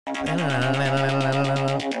From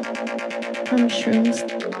shrooms,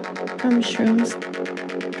 from shrooms,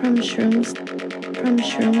 from shrooms, from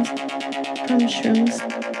shrooms, from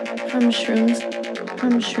shrooms, from shrooms,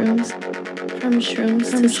 from shrooms, from shrooms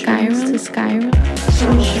to Skyrim,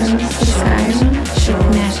 from shrooms to Skyrim,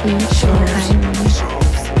 with Matthew and Hiram.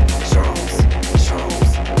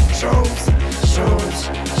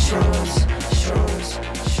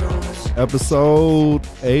 Episode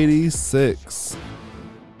 86.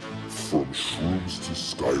 From Shrooms to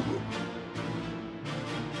Skyrim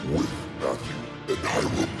with Matthew and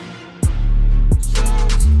Hiram.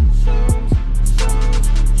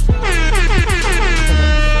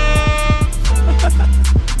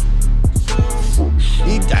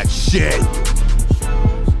 Eat that shit.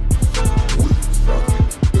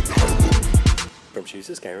 From Shrooms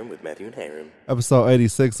to Skyrim with Matthew and Hiram. Episode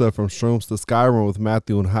 86 of From Shrooms to Skyrim with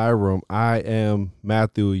Matthew and Hiram. I am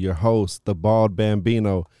Matthew, your host, the Bald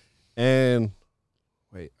Bambino. And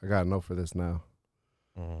wait, I got a note for this now.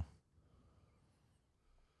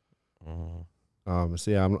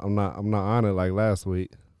 See, I'm not on it like last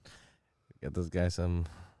week. Get this guy some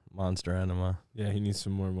monster enema. Yeah, he needs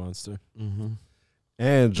some more monster.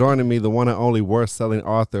 And joining me, the one and only worst-selling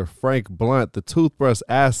author, Frank Blunt, the toothbrush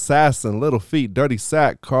assassin, little feet, dirty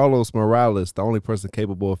sack, Carlos Morales, the only person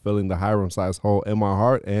capable of filling the Hiram-sized hole in my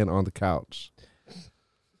heart and on the couch.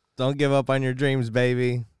 Don't give up on your dreams,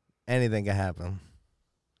 baby. Anything can happen.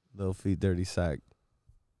 Little feet, dirty sack.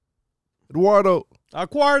 Eduardo.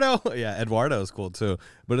 Acuardo. Yeah, Eduardo is cool too,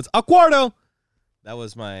 but it's Acuardo. That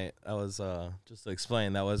was just to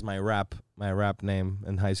explain. That was my rap name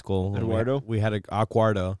in high school. Eduardo? We had a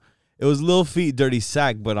Acuardo. It was Lil Feet, Dirty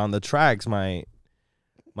Sack, but on the tracks, my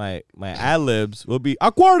ad libs would be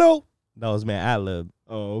Acuardo. That was my ad lib.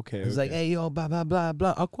 Oh, okay. It was like, hey yo, blah blah blah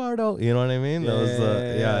blah, Acuardo. You know what I mean? That was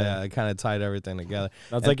yeah. It kind of tied everything together.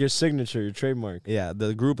 That's like your signature, your trademark. Yeah,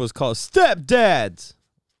 the group was called Stepdads.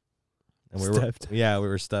 And we were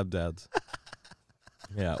Stepdads. stepdads.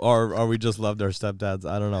 Yeah, or we just loved our stepdads.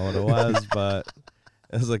 I don't know what it was, but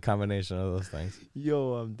it was a combination of those things.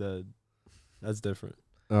 Yo, I'm dead. That's different.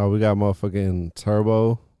 We got motherfucking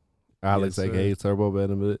Turbo, Alex, Yes, sir. a.k.a. Turbo,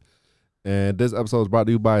 in a minute. And this episode is brought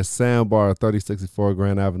to you by Sandbar, 3064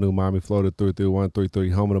 Grand Avenue, Miami, Florida,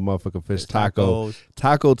 33133, home of the motherfucking fish taco. Tacos.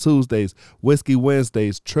 Taco Tuesdays, Whiskey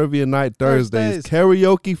Wednesdays, Trivia Night Thursdays, Thursdays.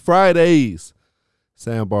 Karaoke Fridays.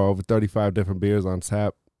 Sandbar, over 35 different beers on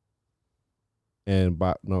tap.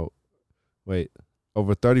 Over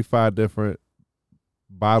 35 different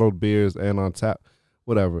bottled beers and on tap.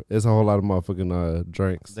 Whatever. It's a whole lot of motherfucking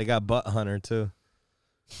drinks. They got Butt Hunter too.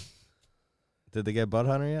 Did they get Butt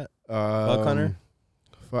Hunter yet? Buck Hunter?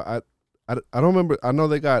 I don't remember. I know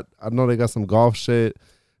they got some golf shit.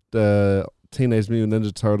 The Teenage Mutant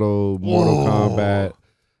Ninja Turtle, Mortal Kombat,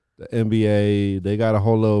 the NBA. They got a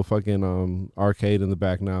whole little fucking arcade in the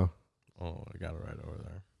back now. Oh, I got it right over there.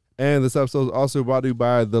 And this episode is also brought to you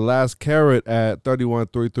by The Last Carrot at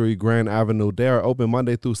 3133 Grand Avenue. They are open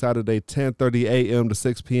Monday through Saturday, 10:30 a.m. to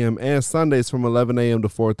 6 p.m. and Sundays from 11 a.m. to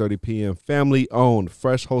 4:30 p.m. Family owned,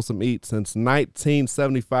 fresh, wholesome eats since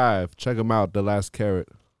 1975. Check them out, The Last Carrot.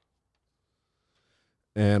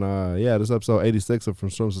 And this episode 86 of From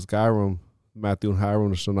Shrooms to Skyrim. Matthew and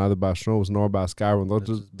Hiram, the show neither about Shrooms nor about Skyrim.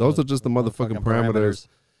 Those are just the motherfucking parameters.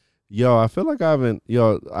 Yo, I feel like I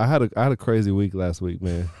had a crazy week last week,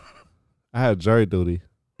 man. I had jury duty.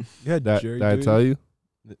 Yeah, Did I tell you?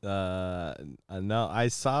 No, I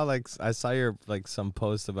saw your some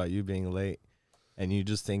post about you being late, and you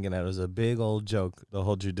just thinking that it was a big old joke. The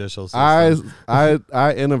whole judicial system.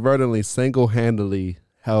 I inadvertently single-handedly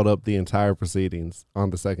held up the entire proceedings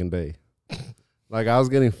on the second day. Like, I was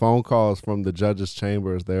getting phone calls from the judge's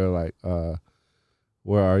chambers. They were like,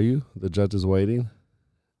 "Where are you? The judge is waiting."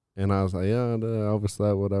 And I was like, "Yeah, I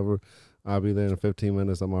overslept. Whatever. I'll be there in 15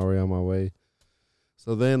 minutes. I'm already on my way."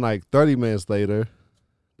 So then, like 30 minutes later,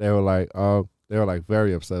 they were like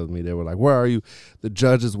very upset with me. They were like, "Where are you? The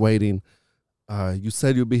judge is waiting. You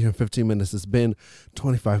said you'll be here in 15 minutes. It's been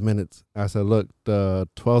 25 minutes." I said, "Look, the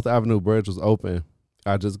 12th Avenue Bridge was open.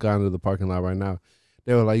 I just got into the parking lot right now."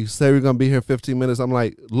 They were like, "You said we're gonna be here in 15 minutes." I'm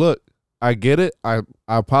like, "Look, I get it. I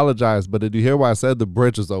apologize, but did you hear why I said the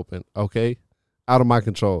bridge was open? Okay, out of my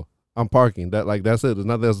control. I'm parking. That's it. There's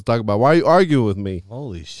nothing else to talk about. Why are you arguing with me?"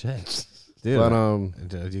 Holy shit, dude! But you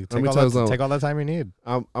let me tell you something. take all that time you need.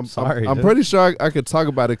 I'm sorry. I'm dude. pretty sure I could talk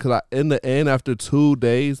about it because in the end, after 2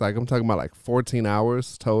 days, like I'm talking about like 14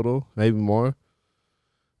 hours total, maybe more.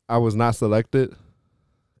 I was not selected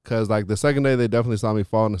because like the second day they definitely saw me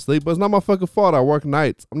falling asleep, but it's not my fucking fault. I work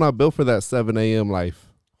nights. I'm not built for that 7 a.m. life.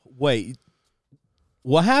 Wait,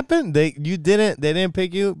 What happened? They didn't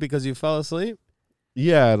pick you because you fell asleep?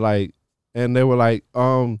 Yeah, like, and they were like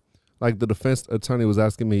the defense attorney was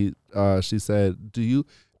asking me, she said, do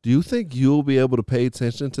you think you'll be able to pay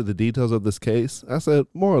attention to the details of this case? I said,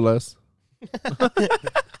 more or less.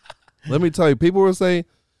 Let me tell you, people were saying,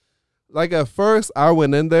 like, at first I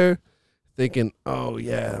went in there thinking, oh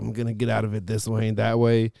yeah, I'm gonna get out of it this way and that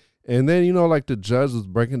way. And then, you know, like the judge was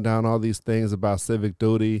breaking down all these things about civic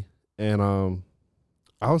duty, and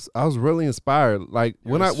I was really inspired. Like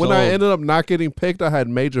when I ended up not getting picked, I had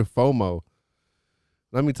major FOMO.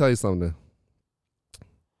 Let me tell you something.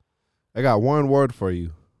 I got one word for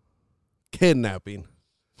you. Kidnapping.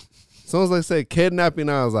 As soon as I said kidnapping,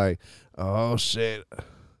 I was like, oh shit.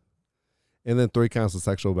 And then 3 counts of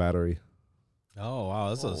sexual battery. Oh wow,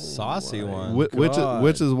 that's a saucy one.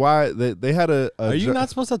 Which is why they had a Are you not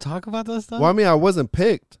supposed to talk about this stuff? Well, I mean, I wasn't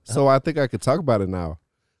picked, so I think I could talk about it now.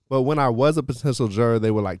 But when I was a potential juror,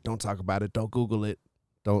 they were like, don't talk about it, don't Google it,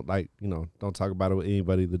 don't don't talk about it with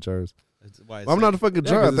anybody, the jurors. I'm not a fucking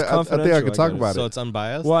juror. I think I could talk about it. So it's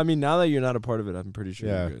unbiased? Well, I mean, now that you're not a part of it, I'm pretty sure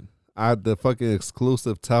you're good. I had the fucking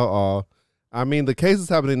exclusive tell all. I mean, the case is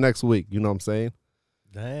happening next week. You know what I'm saying?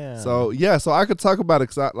 Damn. So yeah, so I could talk about it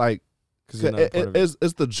because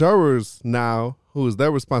it's the jurors now who is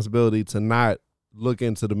their responsibility to not look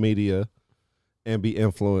into the media and be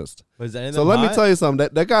influenced. So let me tell you something.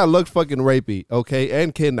 That guy looked fucking rapey, okay,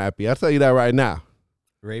 and kidnappy. I'll tell you that right now.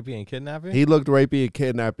 Rapey and kidnapping? He looked rapey and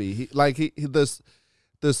kidnappy.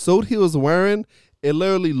 The suit he was wearing, it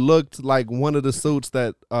literally looked like one of the suits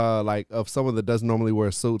that like of someone that doesn't normally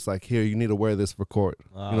wear suits. Like, here, you need to wear this for court.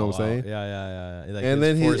 You know what I'm saying? Yeah. Like, and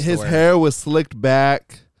then his hair was slicked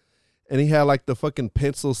back, and he had like the fucking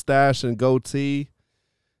pencil stash and goatee.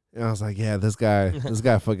 And I was like, yeah, this guy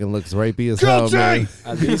fucking looks rapey as hell, man.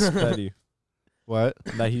 At least petty. What?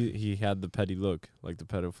 That he had the petty look, like the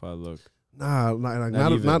pedophile look. Nah,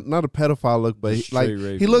 not a pedophile look, but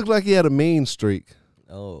he looked like he had a mean streak.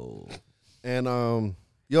 Oh. And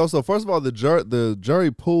so first of all, the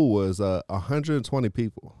jury pool was 120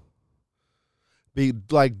 people. Due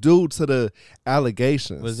to the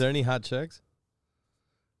allegations. Was there any hot chicks?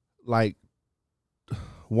 Like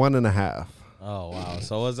 1.5. Oh wow!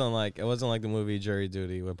 So it wasn't like the movie Jury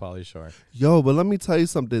Duty with Pauly Shore. Yo, but let me tell you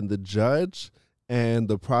something. The judge and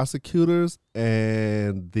the prosecutors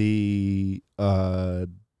and the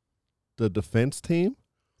defense team,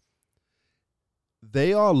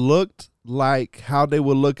 they all looked like how they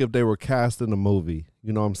would look if they were cast in a movie.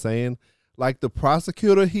 You know what I'm saying? Like the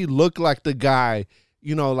prosecutor, he looked like the guy,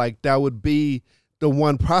 like that would be the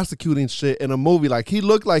one prosecuting shit in a movie. Like he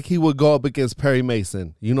looked like he would go up against Perry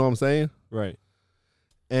Mason. You know what I'm saying? Right.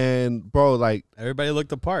 And bro, like everybody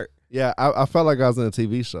looked the part. Yeah, I felt like I was in a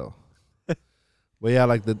TV show. But yeah,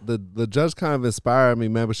 like the judge kind of inspired me,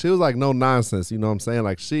 man. But she was like no nonsense, you know what I'm saying?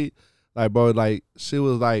 Like she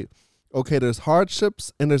was like, okay, there's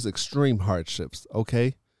hardships and there's extreme hardships,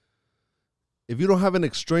 okay? If you don't have an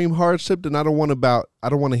extreme hardship, then I don't want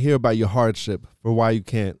to hear about your hardship for why you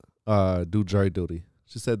can't do jury duty.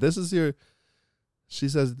 She said, she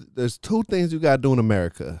says, there's 2 things you got to do in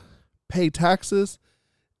America. Pay taxes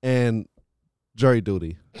and jury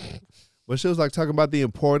duty. But she was like talking about the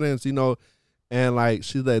importance, and like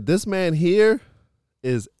she said, this man here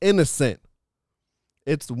is innocent.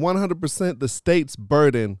 It's 100% the state's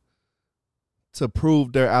burden to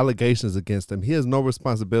prove their allegations against him. He has no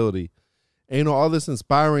responsibility. And all this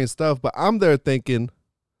inspiring stuff, but I'm there thinking,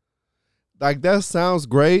 like, that sounds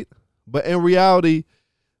great, but in reality,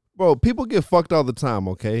 bro, people get fucked all the time,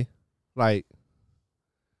 okay? Like,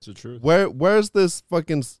 it's the truth. Where's this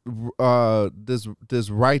fucking this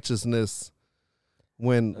righteousness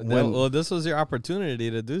when well, this was your opportunity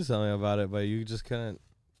to do something about it, but you just couldn't.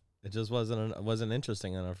 It just wasn't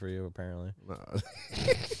interesting enough for you, apparently.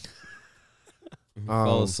 You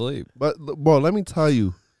fell asleep. But bro, let me tell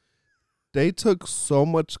you, they took so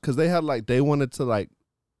much because they wanted to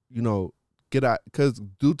get out, because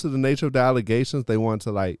due to the nature of the allegations, they wanted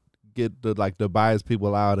to get the biased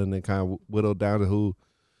people out and then kind of whittle down to who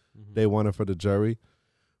they wanted for the jury.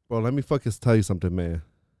 Bro, let me fucking tell you something, man.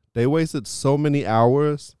 They wasted so many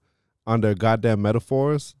hours on their goddamn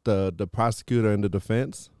metaphors, the prosecutor and the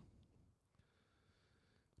defense.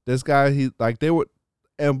 This guy,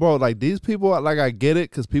 and bro, like these people, like I get it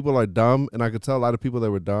because people are dumb, and I could tell a lot of people they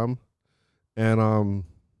were dumb. And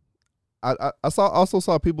I also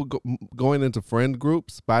saw people going into friend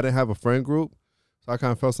groups, but I didn't have a friend group. So I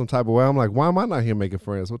kind of felt some type of way. I'm like, why am I not here making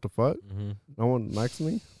friends? What the fuck? Mm-hmm. No one likes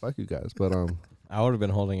me? Fuck you guys. But I would have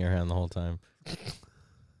been holding your hand the whole time.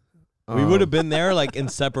 We would have been there like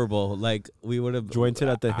inseparable. Like we would have Jointed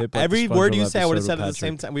at the hip. like Every the word you SpongeBob say, I would have episode said at with the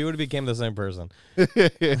same Patrick. time. We would have became the same person.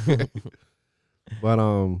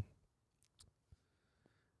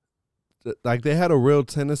 But like they had a real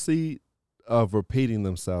tendency of repeating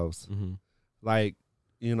themselves. Mm-hmm. Like,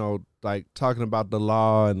 you know, like talking about the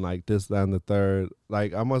law and like this, that, and the third.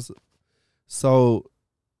 Like I must. So,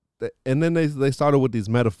 and then they started with these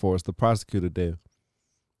metaphors. The prosecutor did.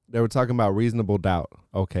 They were talking about reasonable doubt,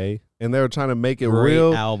 okay, and they were trying to make it Great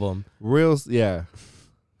real, album. yeah,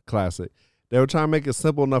 classic. They were trying to make it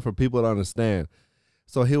simple enough for people to understand.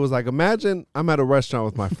 So he was like, imagine I'm at a restaurant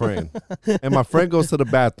with my friend, and my friend goes to the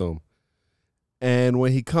bathroom, and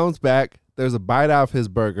when he comes back, there's a bite out of his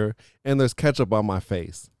burger, and there's ketchup on my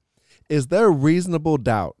face. Is there a reasonable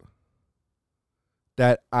doubt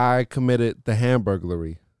that I committed the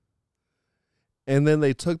Hamburglary? And then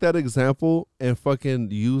they took that example and fucking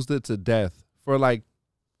used it to death for like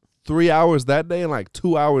 3 hours that day and like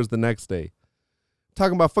 2 hours the next day.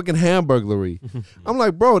 Talking about fucking Hamburglary. I'm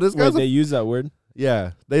like, bro, this Wait, guy's they use that word?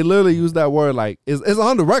 yeah. They literally use that word like it's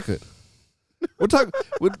on the record. we're talking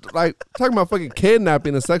about fucking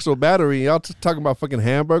kidnapping and sexual battery. And y'all talking about fucking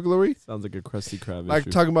Hamburglary? Sounds like a Krusty Krab Like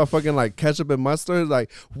issue. talking about fucking like ketchup and mustard.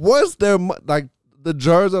 Like, what's there? Like the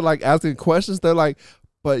jurors are like asking questions. They're like,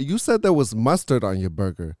 but you said there was mustard on your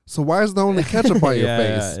burger, so why is there only ketchup on your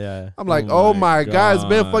face? Yeah. I'm like, Oh oh my my God, it's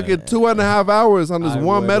been fucking 2.5 hours on this I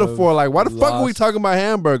one would've metaphor. Like, why the fuck are we lost- talking about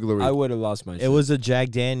Hamburglary? I would have lost my shit. It was a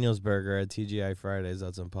Jack Daniels burger at TGI Fridays.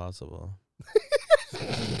 That's impossible.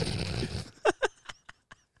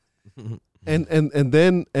 and then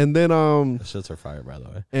The shits are fire, by the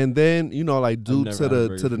way. and then you know, like due never to had a the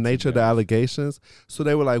burger to the from nature of the TGI. allegations, so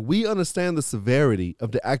they were like, we understand the severity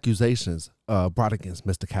of the accusations brought against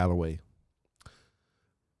Mr. Calloway.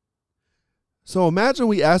 So imagine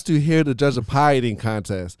we asked you here to judge a pie eating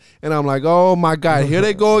contest, and I'm like, oh my God, here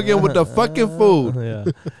they go again with the fucking food. Yeah.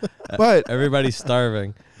 But Everybody's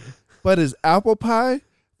starving. but it's apple pie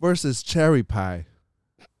versus cherry pie.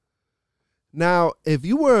 Now, if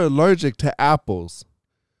you were allergic to apples,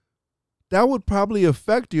 that would probably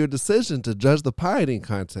affect your decision to judge the pie eating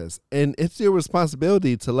contest. And it's your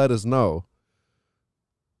responsibility to let us know.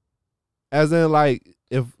 As in, like,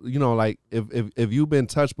 if you know, like if you've been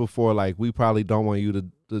touched before, like we probably don't want you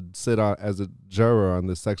to sit on as a juror on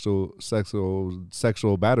the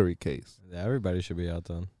sexual battery case. Yeah, everybody should be out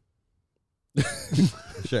then.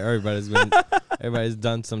 Sure, everybody's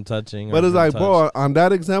done some touching. or But it's been like, touched. bro, on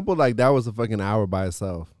that example, like that was a fucking hour by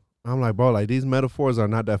itself. I'm like, bro, like these metaphors are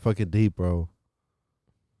not that fucking deep, bro.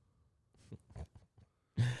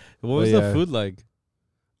 What was But the yeah. food like?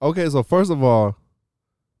 Okay, so first of all,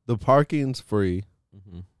 the parking's free.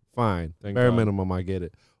 Mm-hmm. Fine. Thank Bare God. minimum, I get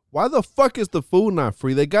it. Why the fuck is the food not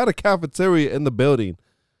free? They got a cafeteria in the building.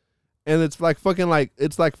 And it's like fucking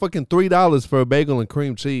 $3 for a bagel and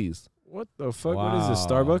cream cheese. What the fuck? What is this?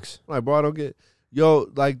 Wow. Starbucks? I'm like, bro, I don't get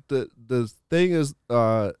like the thing is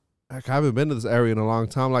like I haven't been to this area in a long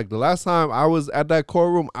time. Like the last time I was at that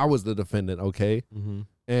courtroom, I was the defendant, okay? Mm-hmm.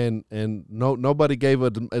 And nobody gave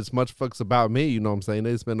as much fucks about me, you know what I'm saying?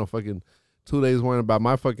 They spent no fucking 2 days worrying about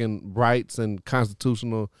my fucking rights and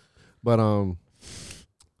constitutional, but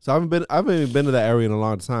so I haven't even been to that area in a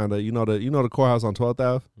long time. The courthouse on 12th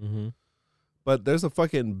Ave, Mm-hmm. but there's a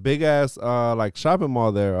fucking big ass like shopping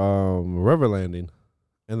mall there, River Landing,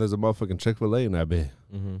 and there's a motherfucking Chick-fil-A in that bit.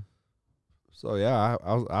 Mm-hmm. So yeah,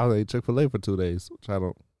 I ate Chick-fil-A for 2 days, which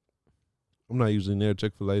I'm not usually near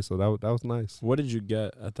Chick-fil-A, so that was nice. What did you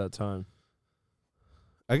get at that time?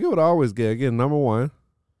 I get what I always get. I get number one.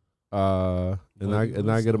 And I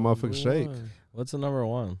get a motherfucking shake. What's the number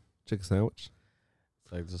one? Chicken sandwich.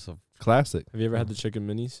 It's like just a Classic. Have you ever had the chicken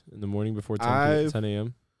minis in the morning before 10 I've- 10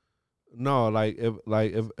 a.m.? No,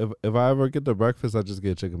 if I ever get the breakfast, I just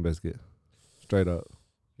get a chicken biscuit. Straight up.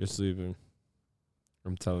 You're sleeping.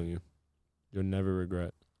 I'm telling you. You'll never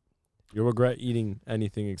regret. You'll regret eating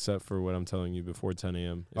anything except for what I'm telling you before 10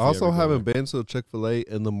 a.m. if I you also ever go haven't there. been to a Chick-fil-A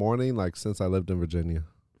in the morning like since I lived in Virginia.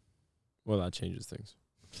 Well, that changes things.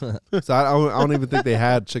 So I don't even think they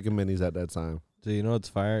had chicken minis at that time Do you know what's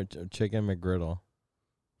fire? Chicken McGriddle.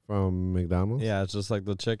 from McDonald's. Yeah, it's just like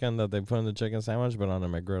the chicken that they put in the chicken sandwich, but on a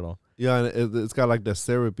McGriddle. Yeah, and it's got like the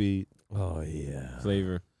syrupy. Oh yeah.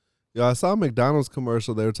 Flavor. Yeah, I saw a McDonald's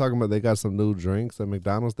commercial. They were talking about they got some new drinks at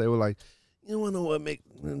McDonald's. They were like, you want to know what make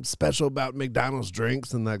special about McDonald's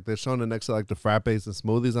drinks? And like they're showing it next to like the frappes and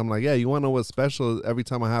smoothies. I'm like, yeah, you want to know what's special? Every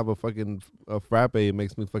time I have a frappe, it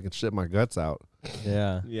makes me fucking shit my guts out.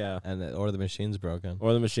 Yeah. Yeah. Or the machine's broken.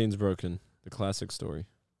 Or the machine's broken. The classic story.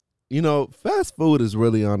 You know, fast food is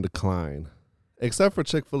really on decline. Except for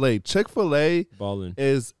Chick-fil-A. Chick-fil-A Ballin'.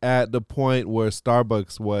 is at the point where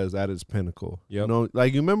Starbucks was at its pinnacle. Yep. You know,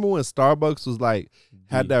 like, you remember when Starbucks was like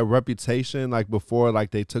had that reputation, like before, like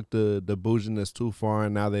they took the bouginess too far,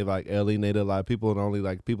 and now they've like alienated a lot of people, and only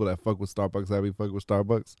like people that fuck with Starbucks have be fuck with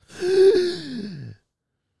Starbucks.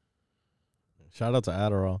 Shout out to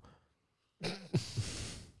Adderall.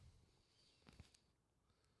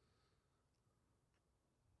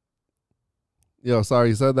 Yo, sorry,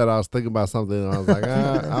 you said that. I was thinking about something, and I was like,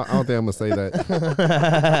 I don't think I'm gonna say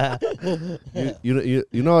that.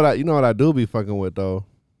 You know what I do be fucking with though.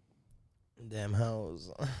 Damn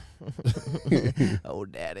hoes. Oh,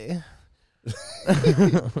 daddy.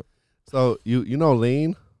 So you know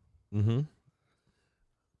lean. Mm-hmm.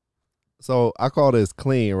 So I call this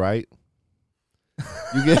clean, right?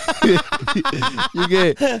 You get you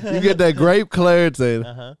get that grape Claritin,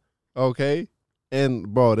 Uh-huh. okay? And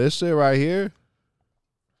bro, this shit right here.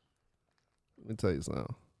 Let me tell you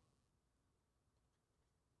something.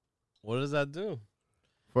 What does that do?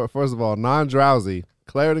 First of all, non-drowsy,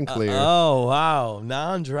 Claritin Clear, Oh, wow.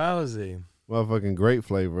 Non-drowsy. motherfucking grape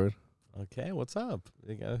flavored. Okay, what's up?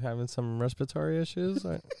 You guys having some respiratory issues?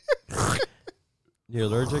 You're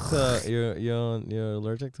allergic to you're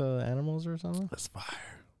allergic to animals or something? That's fire.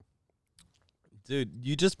 Dude,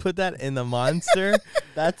 you just put that in the Monster?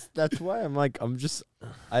 That's why I'm just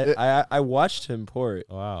I watched him pour it,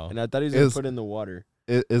 Wow. and I thought he was gonna It's- put it in the water.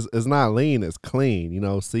 It's not lean, it's clean. You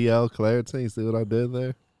know, CL Claritin. You see what I did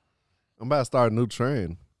there? I'm about to start a new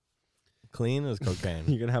trend. Clean as cocaine.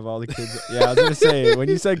 You're gonna have all the kids. Yeah, I was gonna say when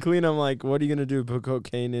you said clean, I'm like, what are you gonna do? Put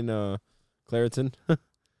cocaine in Claritin?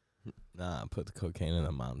 Nah, put the cocaine in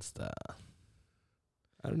a Monster.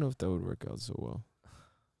 I don't know if that would work out so well.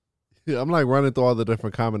 Yeah, I'm like running through all the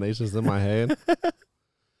different combinations in my head.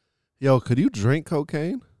 Yo, could you drink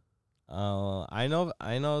cocaine? I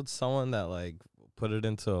know someone that like put it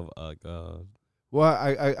into a Well,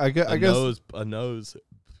 I guess nose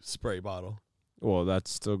spray bottle. Well,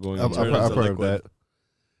 that's still going. I've into heard liquid. of that.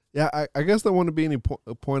 Yeah, I guess there wouldn't be any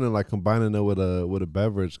point in like combining it with a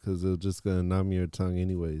beverage because it's just gonna numb your tongue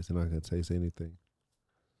anyways. You're not gonna taste anything.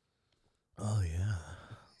 Oh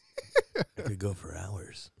yeah, I could go for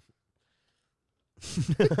hours.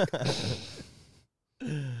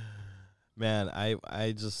 Man,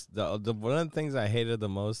 I just the one of the things I hated the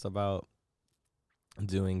most about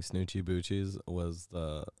doing Snoochie Boochies was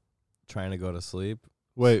the trying to go to sleep.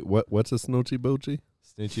 Wait, what's a snoochie boochie?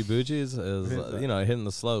 Snoochie Boochies is hitting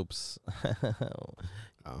the slopes.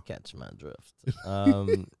 Oh. Catch my drift.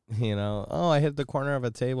 I hit the corner of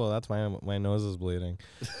a table. That's why my nose is bleeding.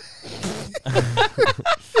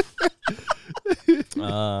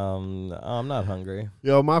 I'm not hungry.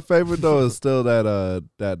 Yo, my favorite though is still that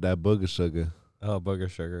booger sugar. Oh, booger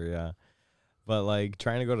sugar, yeah. But like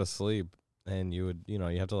trying to go to sleep, and you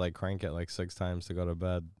have to like crank it like 6 times to go to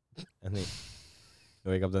bed, and then you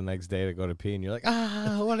wake up the next day to go to pee, and you're like,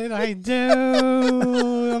 what did I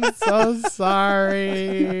do? I'm so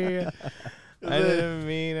sorry. I didn't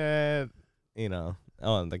mean it.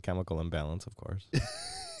 And the chemical imbalance, of course.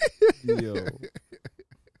 Yo.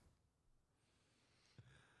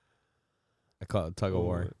 I call it tug of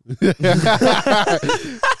war.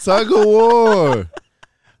 Tug of war.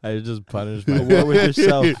 I just punish my War with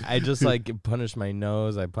yourself. I just like punish my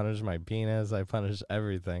nose. I punish my penis. I punish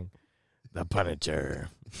everything. The Punisher.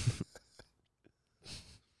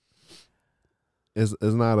 It's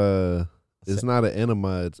not an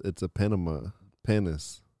enema. It's a penema.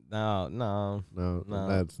 Penis. No. No, No.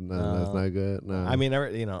 that's not good. No, I mean,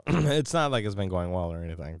 it's not like it's been going well or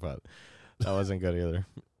anything, but that wasn't good either.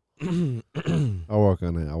 I'll work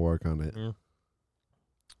on it.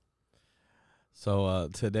 So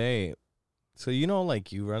today,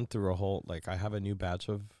 like you run through a whole, like I have a new batch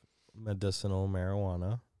of medicinal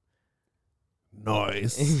marijuana.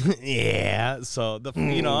 Nice. Yeah. So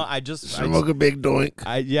I just Smoke a big doink.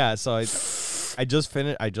 I just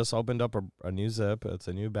finished. I just opened up a new zip. It's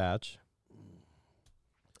a new batch,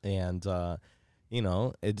 and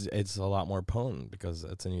it's a lot more potent because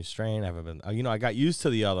it's a new strain. I haven't been. I got used to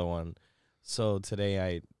the other one, so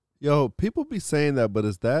today Yo, people be saying that, but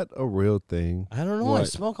is that a real thing? I don't know. I What?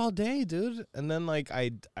 smoke all day, dude, and then like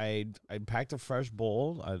I packed a fresh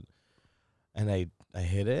bowl. I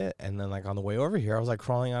hit it, and then like on the way over here, I was like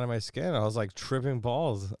crawling out of my skin. I was like tripping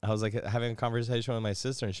balls. I was like having a conversation with my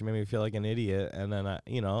sister, and she made me feel like an idiot. And then I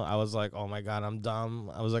was like, oh my god, I'm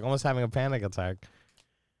dumb. I was like almost having a panic attack.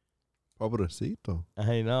 Pobrecito.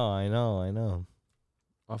 I know.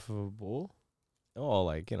 Off of a bowl? Oh,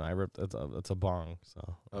 like I ripped. It's a bong.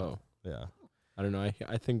 So Oh. yeah, I don't know.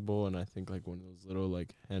 I think bowl, and I think like one of those little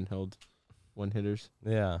like handheld one hitters.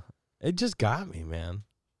 yeah. It just got me, man.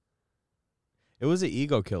 It was an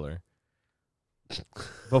ego killer.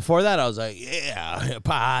 Before that, I was like, yeah,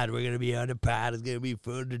 pod. We're gonna be on the pod. It's gonna be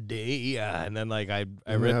fun today. Yeah. And then like I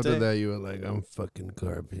And ripped after it. that, you were like, I'm fucking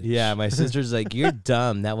garbage. Yeah, my sister's like, you're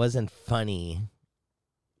dumb. That wasn't funny.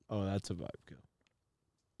 Oh, that's a vibe kill.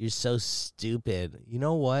 You're so stupid. You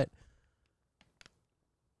know what?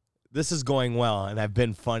 This is going well, and I've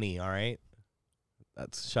been funny. All right.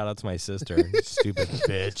 That's shout out to my sister. Stupid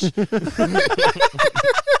bitch.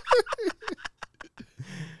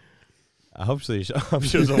 I hope she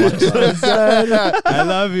doesn't watch this. I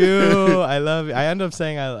love you. I love you. I end up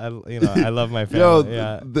saying I love my Yo, family.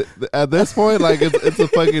 Yeah. At this point, like it's a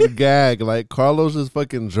fucking gag. Like Carlos just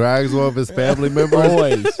fucking drags one of his family members,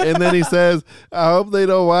 Always. and then he says, "I hope they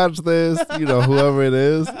don't watch this." You know, whoever it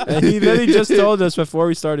is. And he just told us before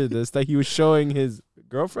we started this that he was showing his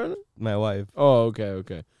girlfriend. My wife. Oh,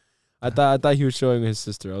 okay. I thought he was showing his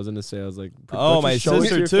sister. I was gonna say, I was like, Oh, don't you my show it to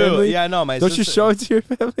sister your too. family? Yeah, no, my Don't sister. you show it to your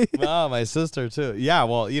family? Oh, my sister too. Yeah,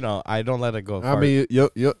 well, I don't let it go far. I mean, you'll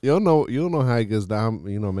know how he gets down.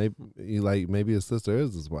 You know, maybe his sister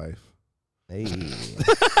is his wife. Hey.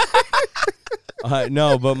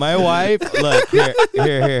 No, but my wife. Look here.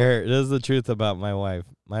 This is the truth about my wife.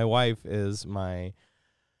 My wife is my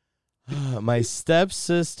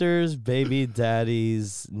stepsister's baby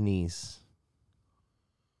daddy's niece.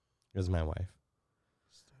 Is my wife.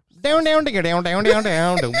 Down, down, down, down, down, down, down,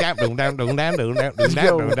 down, down, down, down, down,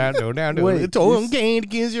 down, down, down, down. Wait, It's okay to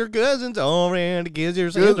kiss your cousins, alright to kiss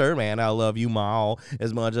your sister, man. I love you, Ma,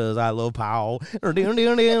 as much as I love Paul. We're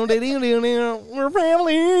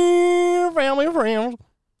family, friends.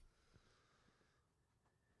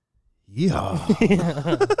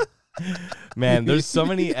 Yeah. Man, there's so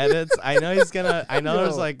many edits. I know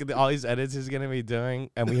there's like all these edits he's gonna be doing,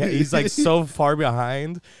 and he's like so far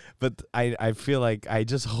behind. But I feel like I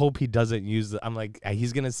just hope he doesn't use it. I'm like,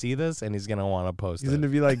 he's gonna see this and he's gonna want to post He's it. gonna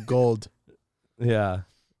be like gold. Yeah.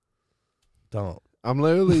 Don't. I'm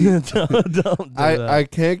literally. don't do that. I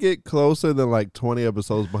can't get closer than like 20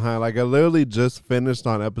 episodes behind. Like I literally just finished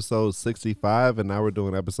on episode 65, and now we're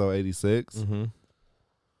doing episode 86. Mm-hmm.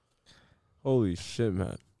 Holy shit,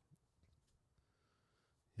 man.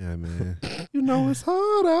 Yeah, man. You know it's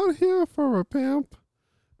hard out here for a pimp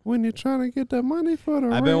when you're trying to get that money for the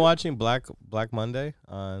I've been rent. watching Black Monday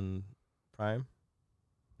on Prime.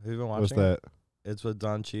 Have you been watching? What's that? It's with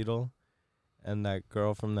Don Cheadle and that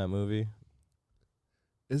girl from that movie.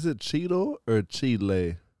 Is it Cheeto or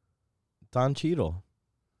Chile? Don Cheadle.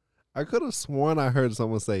 I could have sworn I heard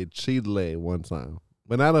someone say Chile one time.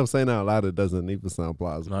 But now that I'm saying it out loud, it doesn't even sound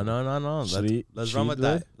plausible. No. Let's run with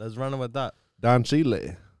Cheadle? that. Let's run with that. Don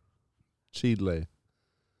Chile. Chile.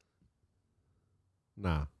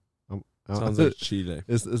 Nah. Sounds like Chile.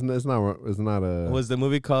 It's not a. Was the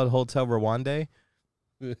movie called Hotel Rwanda?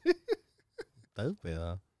 That's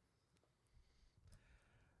better.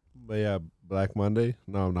 But yeah, Black Monday.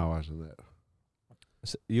 No, I'm not watching that.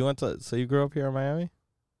 So you grew up here in Miami?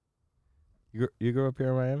 You grew up here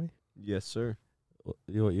in Miami? Yes, sir.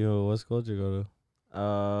 You what school did you go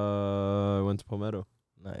I went to Palmetto.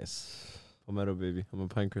 to? Nice. Palmetto, baby. I'm a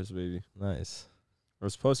Pinecrest baby. Nice. I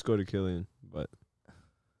was supposed to go to Killian, but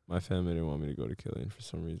my family didn't want me to go to Killian for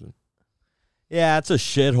some reason. Yeah, it's a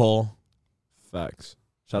shithole. Facts.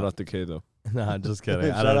 Shout out to K though. Nah, just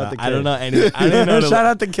kidding. Shout out to I don't K. know any. I don't even know. Shout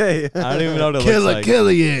out to K. I don't even know what it Killer looks like.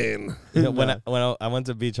 Killian. You know, when I went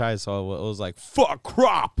to Beach High, so it was like fuck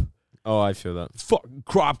crop, Oh, I feel that. fuck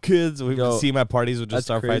crop kids. We Yo, would see my parties would just that's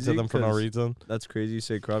start fights crazy with them for no 'cause- reason. That's crazy you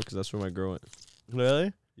say crop because that's where my girl went.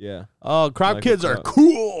 Really? Yeah. Oh, crop Like kids a are crop.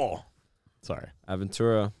 cool. Sorry.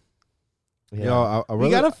 Aventura. Yeah. Yo, I we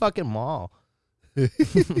really, got a fucking mall.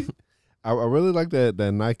 I really like that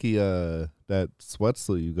Nike that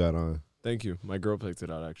sweatsuit you got on. Thank you. My girl picked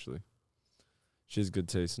it out actually. She has good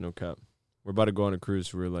taste, no cap. We're about to go on a cruise.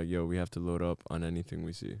 So we're like, yo, we have to load up on anything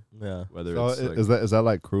we see. Yeah. Whether So it's like, is that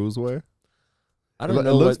like cruise wear? I don't know.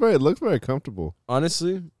 It looks very comfortable.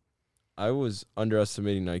 Honestly, I was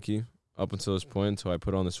underestimating Nike up until this point until I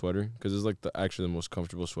put on the sweater because it's like actually the most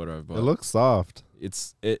comfortable sweater I've bought. It looks soft.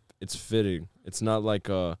 It's fitting. It's not like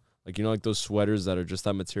like those sweaters that are just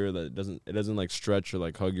that material that it doesn't like stretch or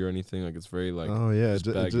like hug you or anything. Like it's very like Oh yeah, it's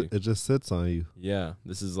baggy. it just sits on you. Yeah,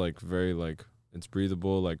 this is like very like it's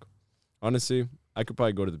breathable. Like honestly, I could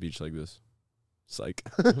probably go to the beach like this. Psych.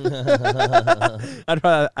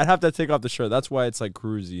 I'd have to take off the shirt. That's why it's like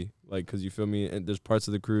cruisy. Like, cause you feel me. And there's parts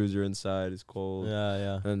of the cruise you're inside. It's cold.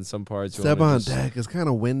 Yeah. And some parts you Step wanna on just- deck. It's kind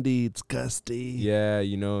of windy. It's gusty. Yeah,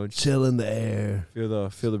 you know, just Chill in the air.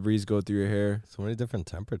 feel the breeze go through your hair. So many different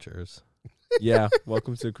temperatures. Yeah,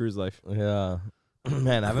 welcome to cruise life. Yeah.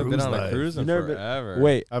 Man, I haven't been Cruise on a life. cruise in You've never been- forever.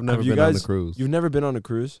 Wait, I've never have you been on a guys- cruise. You've never been on a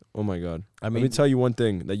cruise? Oh my god! I Let me mean, tell you one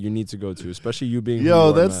thing that you need to go to, especially you being. who Yo, you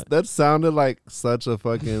are, that's Matt. that sounded like such a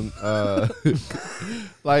fucking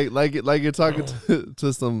like you're talking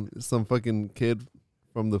to some fucking kid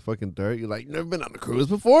from the fucking dirt. You're like, you never been on a cruise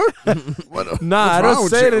before? What, Nah, what's I wrong don't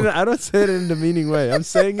with say it. you? I don't say it in a demeaning way. I'm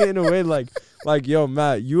saying it in a way like, yo,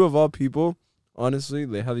 Matt, you of all people, honestly,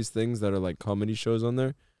 they have these things that are like comedy shows on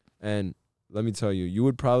there, and let me tell you, you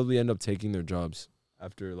would probably end up taking their jobs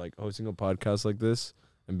after like hosting a podcast like this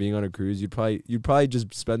and being on a cruise. You'd probably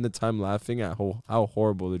just spend the time laughing at how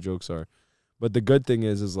horrible the jokes are. But the good thing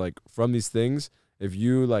is like from these things, if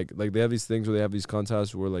you like they have these things where they have these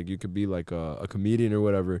contests where like you could be like a comedian or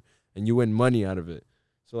whatever, and you win money out of it.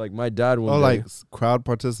 So like my dad one day, like crowd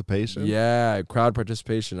participation. yeah, crowd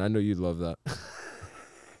participation. I know you'd love that.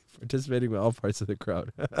 Participating with all parts of the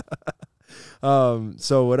crowd.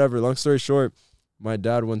 So whatever. Long story short, my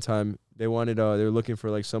dad one time they wanted they were looking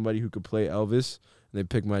for like somebody who could play Elvis, and they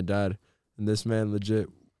picked my dad. And this man legit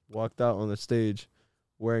walked out on the stage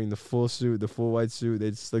wearing the full suit, the full white suit.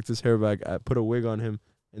 They slicked his hair back, put a wig on him,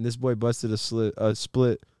 and this boy busted a split oh,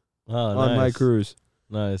 on my nice. cruise.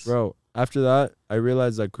 Nice. Bro, after that, I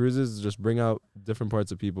realized that cruises just bring out different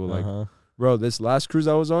parts of people. Like, Uh-huh. bro, this last cruise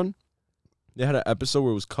I was on, they had an episode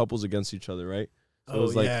where it was couples against each other, right? So it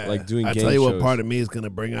was like doing I game tell you shows. what part of me is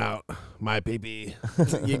gonna bring out my pee.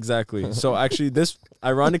 Exactly. So actually, this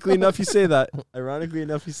ironically enough, you say that.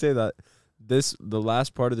 The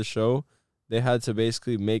last part of the show, they had to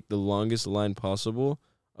basically make the longest line possible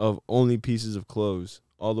of only pieces of clothes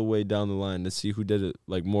all the way down the line to see who did it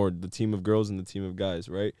like more, the team of girls and the team of guys,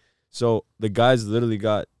 right? So the guys literally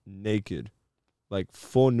got naked, like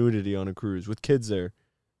full nudity on a cruise with kids there,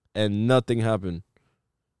 and nothing happened.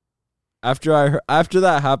 After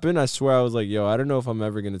that happened, I swear I was like, yo, I don't know if I'm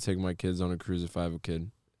ever gonna take my kids on a cruise if I have a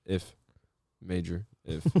kid. If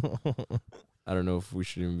I don't know if we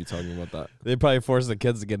should even be talking about that. They probably force the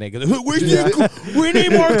kids to get naked. We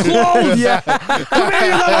need more clothes. Yeah. Come here,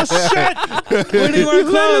 you little shit. We need more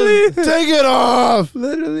clothes. Take it off.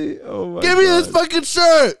 Literally. Oh my Give me this God. fucking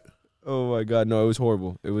shirt. Oh my god, no, it was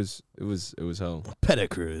horrible. It was hell.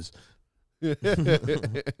 Pedicruise. It's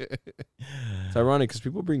ironic because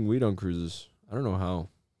people bring weed on cruises. I don't know how.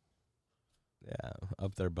 Yeah,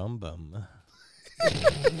 up their bum.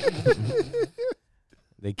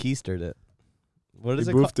 They keistered it. What is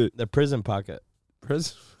They it called? boofed it. The prison pocket.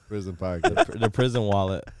 Prison pocket. The prison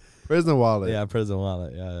wallet. Prison wallet. Yeah, prison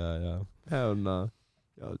wallet. Yeah. Hell nah.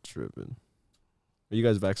 Y'all tripping. Are you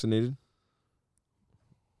guys vaccinated?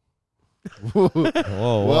 Whoa.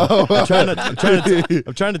 I'm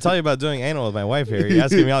trying to tell you about doing anal with my wife here. You're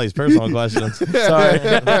asking me all these personal questions. Sorry.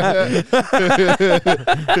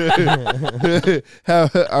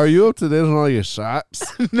 Are you up to date on all your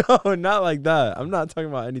shots? No, not like that. I'm not talking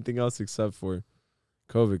about anything else except for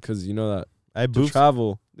COVID, because you know that I to boofed.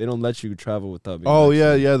 travel, they don't let you travel without being Oh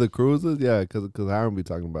vaccinated. yeah, the cruises. Yeah, because Aaron be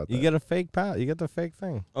talking about that. You get a fake pass. You get the fake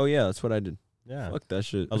thing. Oh yeah, that's what I did. Yeah. Fuck that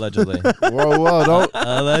shit. Allegedly. whoa, don't.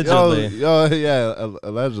 Allegedly. Yo, yeah,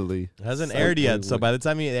 allegedly. It hasn't So aired yet, so funny. by the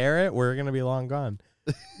time you air it, we're gonna be long gone.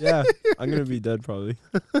 Yeah, I'm gonna be dead probably.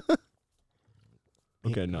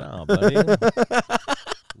 Okay, no. No, buddy.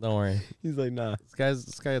 Don't worry. He's like, nah.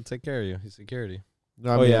 This guy will take care of you. He's security.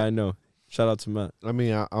 No, I Oh mean, yeah, I know. Shout out to Matt. I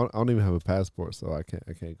mean, I don't even have a passport, so I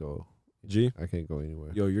can't go. G. I can't go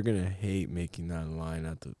anywhere. Yo, you're gonna hate making that line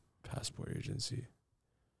at the passport agency.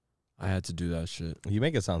 I had to do that shit. You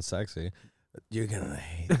make it sound sexy. You're gonna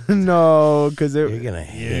hate. No, because You're gonna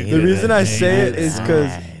hate. the reason I say it is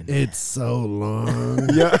because It's so long.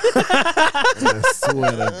 yeah. I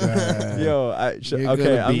swear to God. Yo, You're okay,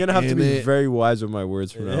 gonna I'm be gonna have to in be it. very wise with my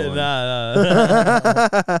words from now on.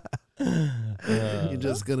 Nah. You're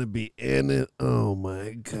just gonna be in it. Oh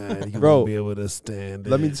my God, you Bro, won't be able to stand it.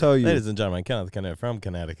 Let me tell you. Ladies and gentlemen, Kenneth from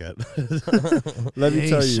Connecticut. Let me Hey,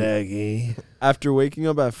 tell you. Shaggy. After waking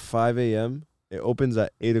up at 5 a.m., it opens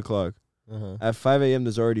at 8 o'clock. Uh-huh. At 5 a.m.,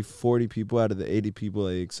 there's already 40 people out of the 80 people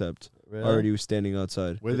they accept Really? already standing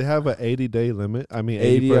outside. Where they have an 80-day limit. I mean,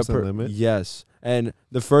 80 80% limit. Yes. And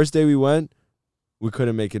the first day we went, we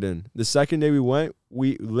couldn't make it in. The second day we went,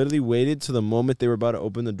 we literally waited to the moment they were about to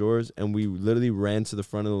open the doors, and we literally ran to the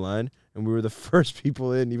front of the line, and we were the first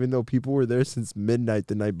people in, even though people were there since midnight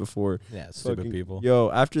the night before. Yeah, stupid Fucking- people.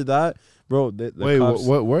 Yo, after that, bro, the Wait, cops,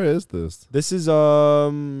 where is this? This is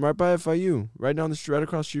right by FIU, right down the street, right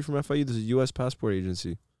across the street from FIU. There's a U.S. passport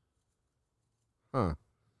agency. Huh.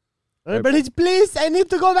 Please, I need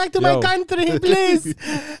to go back to my Yo. country. Please,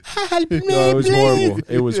 help me, No, it was please. horrible.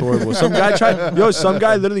 It was horrible. Some guy tried. Yo, some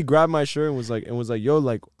guy literally grabbed my shirt and was like, yo,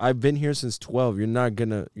 like I've been here since 12. You're not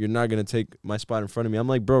gonna take my spot in front of me. I'm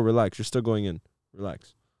like, bro, relax. You're still going in.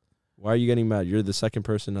 Relax. Why are you getting mad? You're the second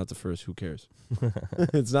person, not the first. Who cares?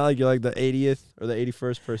 It's not like you're like the 80th or the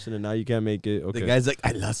 81st person, and now you can't make it. Okay. The guy's like,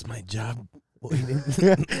 I lost my job.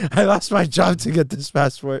 I lost my job to get this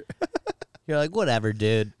passport. You're like, whatever,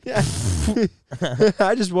 dude. Yeah.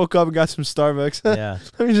 I just woke up and got some Starbucks. Yeah.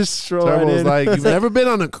 Let me just stroll right Turbo was in. like, "You've never been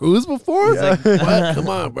on a cruise before?" It's Yeah. like, what? Come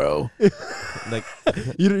on, bro. Like,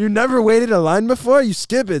 you never waited in line before? You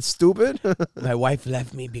skip it, stupid. my wife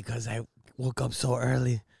left me because I woke up so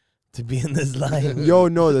early to be in this line. Yo,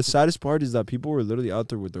 no, the saddest part is that people were literally out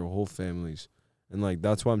there with their whole families. And, like,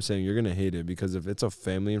 that's why I'm saying you're going to hate it. Because if it's a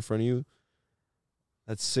family in front of you,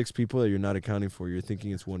 that's 6 people that you're not accounting for. You're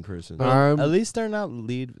thinking it's one person. I'm At least they're not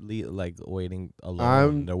like waiting alone.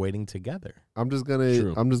 I'm- They're waiting together. just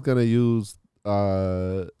True. gonna use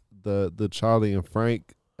the Charlie and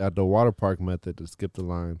Frank at the water park method to skip the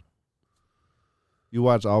line. You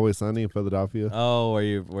watch Always Sunny in Philadelphia? Oh, were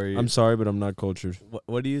you? I'm sorry, but I'm not cultured.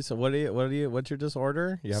 What do you? What's your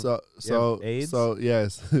disorder? You have, so AIDS? so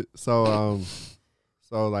yes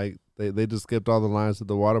so like they just skipped all the lines to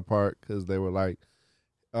the water park because they were like,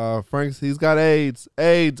 Frank's, he's got AIDS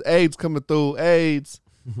coming through, AIDS.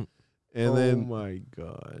 And then my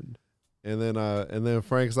God. and then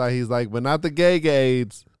Frank's like, he's like, but not the gay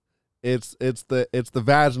AIDS. It's the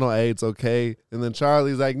vaginal AIDS, okay? And then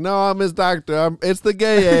Charlie's like, no, I'm his doctor. It's the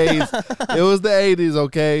gay AIDS. It was the 80s,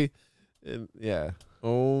 okay? And yeah.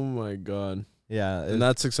 Oh, my God. yeah. And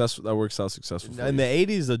that's successful. That works out successful. For In you. the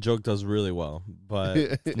 80s, the joke does really well,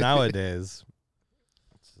 but nowadays,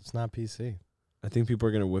 it's not PC. I think people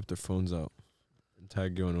are going to whip their phones out and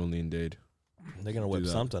tag you on Only in Dade. They're gonna Do whip that.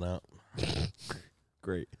 something out.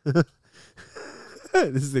 Great.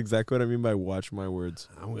 This is exactly what I mean by watch my words.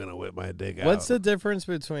 I'm going to whip my dick out. What's the difference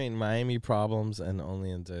between Miami Problems and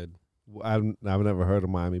Only in Dade? I've never heard of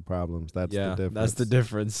Miami Problems. That's the difference. That's the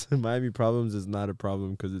difference. Miami Problems is not a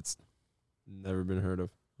problem because it's never been heard of.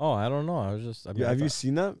 Oh, I don't know. I was just. I mean, I Have you thought-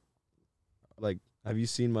 seen that? Like, have you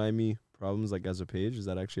seen Miami Problems like as a page? Is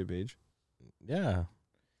that actually a page? Yeah,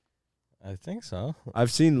 I think so.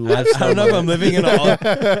 I've seen I lifestyle. don't know if I'm living in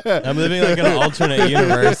I'm living like in an alternate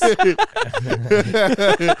universe.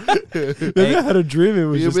 Maybe I had a dream. It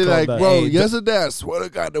was You'll just be called like, that. bro, Hey, yesterday I swear to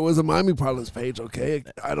God there was a Miami Problems page, okay?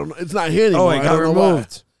 I don't know. It's not here anymore. Oh, it I got don't know why.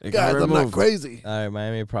 removed. It got Guys, I'm not removed. crazy. All right,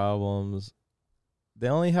 Miami Problems. They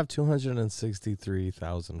only have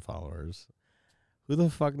 263,000 followers. Who the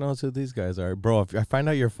fuck knows who these guys are, bro? If I find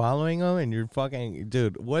out you're following them and you're fucking,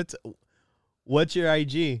 dude, what's your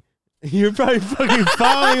IG? You're probably fucking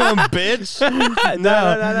following them, bitch.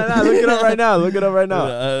 No. Look it up right now. Look it up right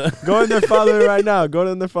now. Go in their follower right now. Go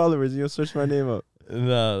in their followers and you'll search my name up.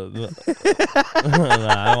 No, no.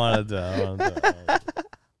 I want to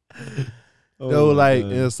do. No, my like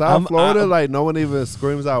God. in South I'm- Florida, I'm- like no one even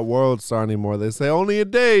screams out World Star anymore. They say only a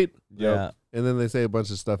date. Yeah. And then they say a bunch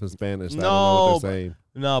of stuff in Spanish. I don't know No, what they're saying.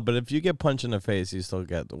 No, but if you get punched in the face, you still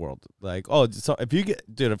get the world. Like, oh, so if you get,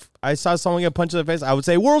 dude, if I saw someone get punched in the face, I would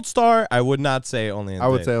say World Star. I would not say Only in I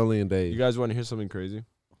would Dade. say only in date. You guys want to hear something crazy?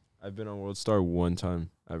 I've been on World Star one time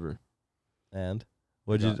ever. And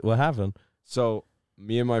what happened? So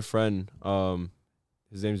me and my friend,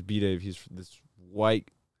 his name's B Dave. He's this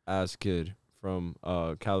white ass kid from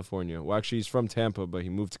California. Well, actually, he's from Tampa, but he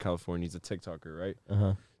moved to California. He's a TikToker, right?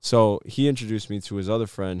 So he introduced me to his other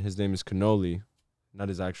friend. His name is Cannoli. Not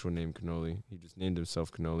his actual name, Cannoli. He just named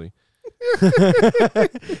himself Cannoli.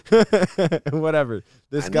 Whatever.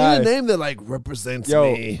 This guy. need a name that like represents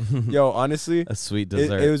Yo. me. Yo, honestly, A sweet it,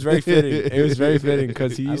 dessert. it was very fitting. It was very fitting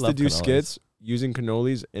because he I used to love do cannolis. skits using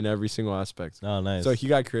cannolis in every single aspect. Oh, nice. So he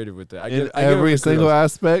got creative with it. I In give him every the single kudos.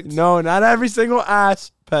 aspect. No, not every single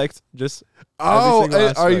aspect. Just Oh, every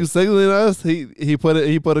single are you aspect. signaling us? He put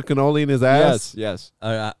a cannoli in his ass. Yes.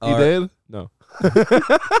 He did. No.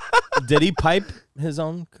 Did he pipe his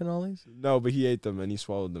own cannolis? No, but he ate them and he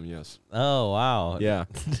swallowed them. Yes. Oh, wow. Yeah.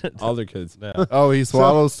 All their kids. Yeah. Oh, he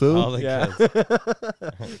swallows too. All the Yeah.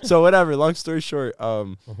 kids. So whatever. Long story short,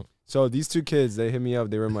 so these two kids, they hit me up.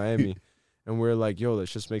 They were in Miami, and we're like, "Yo,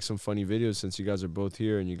 let's just make some funny videos since you guys are both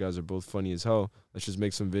here and you guys are both funny as hell. Let's just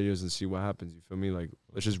make some videos and see what happens." You feel me? Like,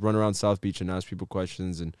 let's just run around South Beach and ask people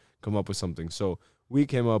questions and come up with something. So we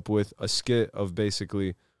came up with a skit of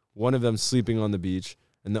basically one of them sleeping on the beach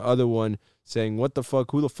and the other one saying, "What the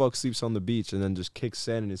fuck? Who the fuck sleeps on the beach?" And then just kicks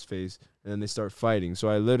sand in his face, and then they start fighting. So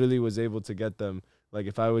I literally was able to get them Like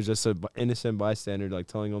if I was just a innocent bystander, like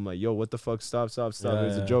telling them like, yo, what the fuck, stop. Yeah, It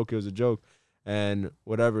was a joke. It was a joke. And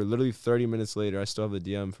whatever, literally 30 minutes later, I still have a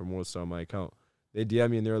DM from Worldstar on my account. They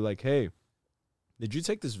DM me and they were like, hey, did you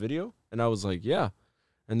take this video? And I was like, yeah.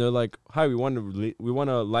 And they're like, hi, we want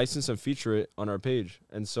to license and feature it on our page.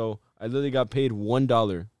 And so I literally got paid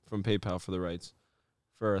 $1 from PayPal for the rights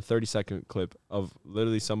for a 30-second clip of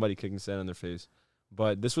literally somebody kicking sand in their face.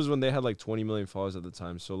 But this was when they had like 20 million followers at the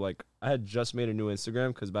time. So like I had just made a new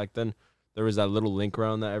Instagram because back then there was that little link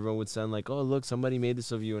around that everyone would send like, oh, look, somebody made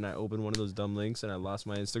this of you. And I opened one of those dumb links and I lost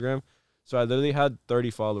my Instagram. So I literally had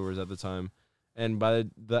 30 followers at the time. And by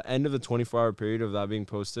the end of the 24-hour period of that being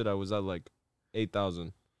posted, I was at like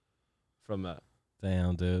 8,000 from that.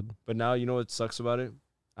 Damn, dude. But now, you know what sucks about it?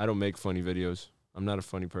 I don't make funny videos. I'm not a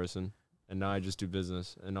funny person. And now I just do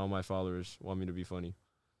business. And all my followers want me to be funny.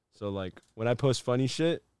 So, like, when I post funny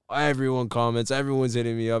shit, everyone comments. Everyone's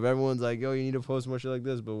hitting me up. Everyone's like, yo, you need to post more shit like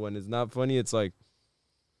this. But when it's not funny, it's like,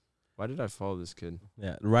 why did I follow this kid?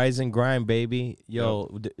 Yeah, rise and grind, baby.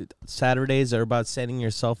 Yo, Saturdays are about setting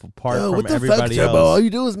yourself apart Yo, from what the everybody fuck, Turbo? else. All you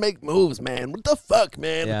do is make moves, man. What the fuck,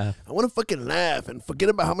 man? Yeah. I want to fucking laugh and forget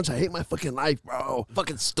about how much I hate my fucking life, bro.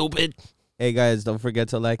 Fucking stupid. Hey guys, don't forget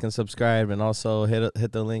to like and subscribe, and also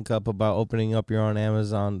hit the link up about opening up your own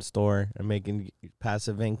Amazon store and making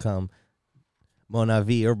passive income.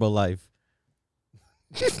 Monavi Herbalife.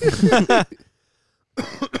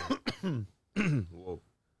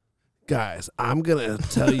 Guys, I'm going to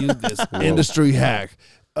tell you this industry hack.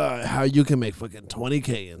 How you can make fucking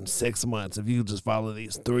 $20K in 6 months if you just follow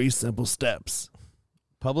these 3 simple steps.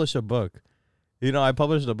 Publish a book. You know, I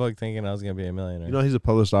published a book thinking I was gonna be a millionaire. You know he's a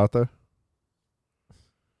published author?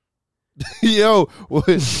 Yo,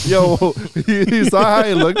 you saw how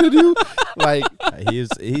he looked at you? Like, he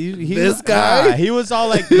this guy? He was all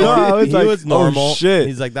like, No, I was he like, was oh, normal. shit.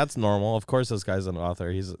 He's like, that's normal. Of course, this guy's an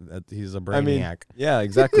author. He's a brainiac. I mean, yeah,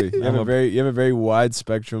 exactly. You have I'm a very wide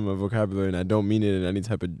spectrum of vocabulary, and I don't mean it in any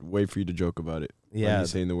type of way for you to joke about it. Yeah. When you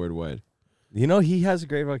saying the word wide. You know, he has a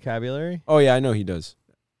great vocabulary. Oh yeah, I know he does.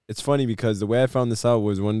 It's funny because the way I found this out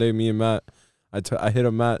was one day me and Matt, I hit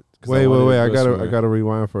up Matt. wait. I gotta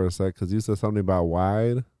rewind for a sec because you said something about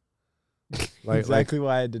wide. Like exactly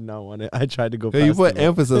why I did not want it. I tried to go. Yeah, you past put it.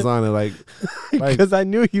 emphasis on it, like because I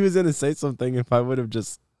knew he was gonna say something if I would have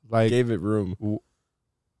just gave it room.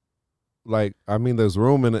 Like I mean, there's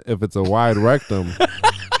room in it if it's a wide rectum.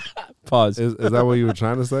 Pause. Is that what you were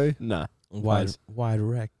trying to say? Nah. Wide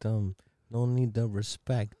rectum. No need to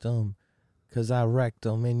respect them. Cause I wrecked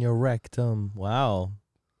them in your rectum. Wow.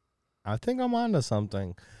 I think I'm onto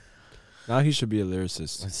something. Now he should be a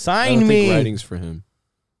lyricist. I Sign don't me. think writing's for him.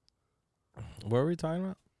 What were we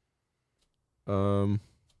talking about?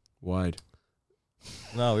 Wide.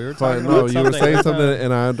 No, we were Sorry, talking no, about you were saying something else.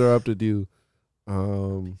 and I interrupted you.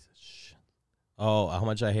 Oh, how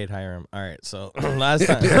much I hate Hiram. All right, so last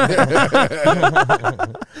time.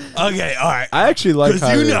 Okay, all right. I actually like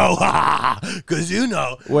Because you know. Because you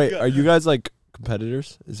know. Wait, are you guys like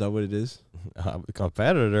competitors? Is that what it is?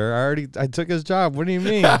 Competitor. I took his job. What do you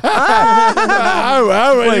mean? I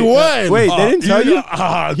already won. Wait, they didn't tell you?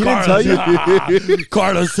 He didn't tell you?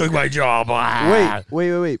 Carlos took my job.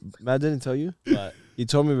 Wait. Matt didn't tell you? What? He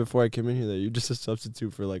told me before I came in here that you're just a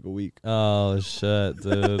substitute for like a week. Oh, shit,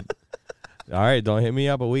 dude. All right, don't hit me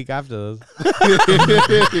up a week after this.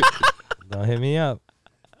 Don't hit me up.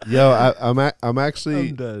 Yo, I'm actually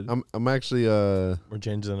I'm dead. I'm actually We're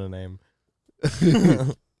changing the name.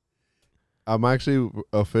 I'm actually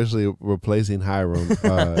officially replacing Hiram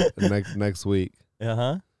next week.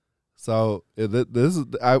 Uh-huh. So this is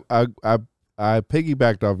I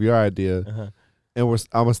piggybacked off your idea, Uh-huh. and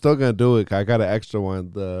I'm still gonna do it. 'Cause I got an extra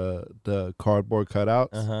one, the cardboard cutouts,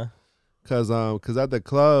 Uh-huh. cause at the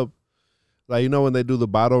club, like you know when they do the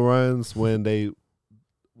bottle runs when they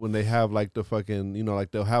have like the fucking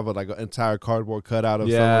like they'll have like an entire cardboard cutout of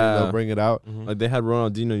somebody, Yeah. they'll bring it out. Mhm. Like they had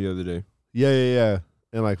Ronaldinho the other day. Yeah.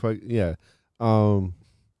 And like fuck yeah.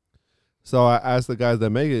 So I asked the guys that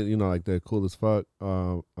make it, like they're cool as fuck.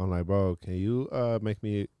 I'm like, bro, can you make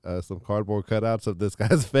me some cardboard cutouts of this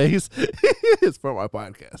guy's face? It's for my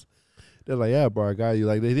podcast. They're like, yeah, bro, I got you.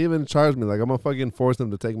 Like they didn't even charge me. Like I'm gonna fucking force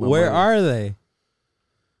them to take my Where money. are they?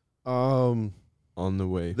 On the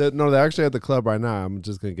way. They're actually at the club right now. I'm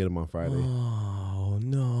just gonna get them on Friday. Oh,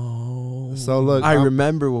 no. So look, I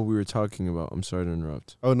remember what we were talking about. I'm sorry to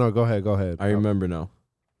interrupt. Oh no, go ahead. I remember now.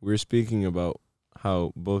 We were speaking about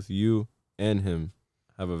how both you and him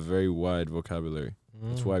have a very wide vocabulary.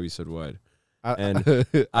 That's why we said wide. And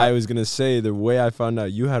I was going to say the way I found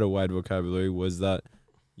out you had a wide vocabulary was that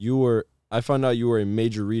I found out you were a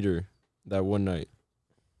major reader that one night.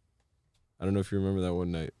 I don't know if you remember that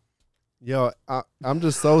one night. Yo, I'm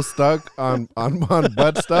just so stuck on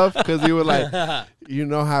butt stuff because you were like, you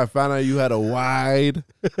know how I found out you had a wide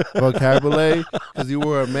vocabulary because you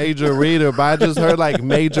were a major reader, but I just heard like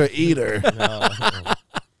major eater. No.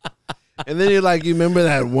 And then you're like, you remember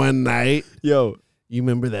that one night? Yo, You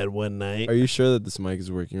remember that one night? are you sure that this mic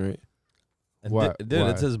is working right? And What? Dude, Why?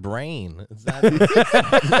 it's his brain. It's not, Oh.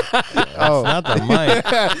 it's not the mic.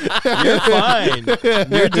 You're fine.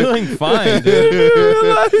 You're doing fine, dude.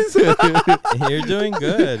 You're doing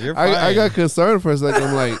good. You're fine. I got concerned for a second.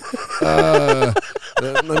 I'm like,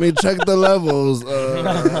 let me check the levels.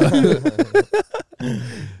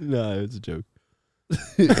 No, it's a joke.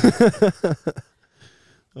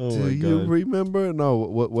 Oh Do my you god. remember? No,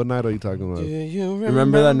 what night are you talking about? you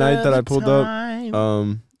Remember that night that I pulled up?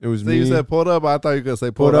 It was So me. you said pulled up. I thought you were gonna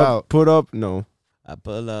say pulled pulled out. Pulled up. No, I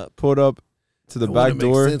pull up. pulled up to the back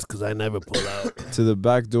door. because I never pull out. To the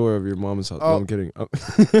back door of your mom's house. No, Oh. I'm kidding. Oh.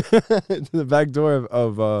 To the back door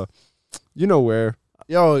of you know where.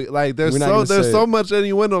 Yo, like We're not gonna there's say so it. much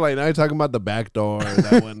innuendo. Like now you're talking about the back door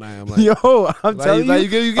that one night. I'm like, Yo, I'm like, telling like, you. you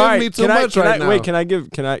giving All right, me too can I- much can right I, now. Wait,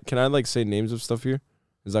 can I like say names of stuff here?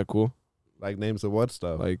 Is that cool? Like names of what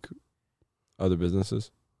stuff? Like other businesses?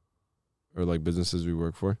 Or like businesses we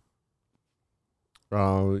work for?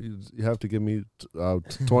 You have to give me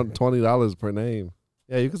 $20 per name.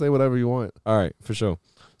 Yeah, you can say whatever you want. All right, for sure.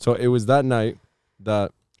 So it was that night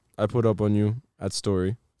that I put up on you at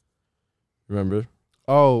Story. Remember?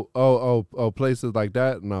 Oh, places like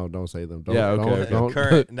that. No, don't say them. Don't, Yeah, okay, don't, okay. don't-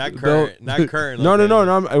 Current, not current, don't- not current. No,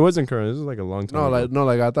 location. it wasn't current. This was like a long time ago. No,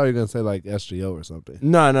 like I thought you were gonna say like SGO or something.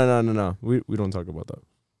 No. We don't talk about that.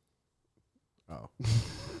 Oh,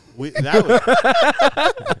 That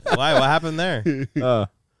was, why? What happened there?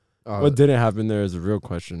 What didn't happen there is a real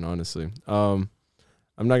question, honestly. I'm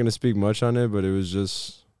not gonna speak much on it, but it was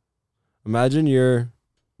just imagine you're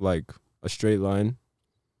like a straight line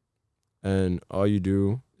and all you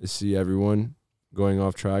do is see everyone going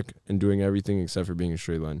off track and doing everything except for being a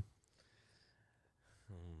straight line.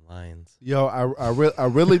 Lines. Yo, I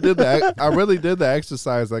really did that. I really did the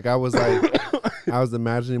exercise. Like I was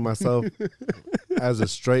imagining myself as a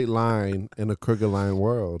straight line in a crooked line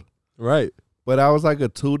world. Right. But I was like a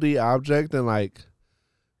 2D object in like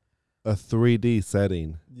a 3D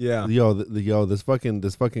setting. Yeah. Yo, this fucking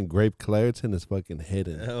grape Claritin is fucking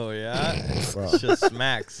hidden. Oh yeah, Bro. it's just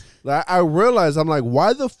smacks. Like, I realized I'm like,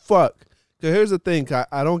 why the fuck? Cause here's the thing,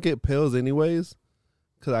 I don't get pills anyways,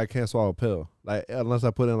 cause I can't swallow a pill. Like unless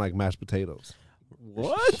I put in like mashed potatoes.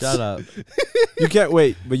 What? Shut up. You can't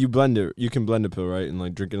wait, but you blend it. You can blend a pill, right? And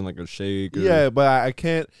like drink it in like a shake. Or Yeah, but I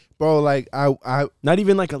can't, bro. Like I Not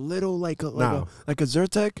even like a little, like a No. like a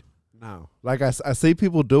Zyrtec. no. Like I see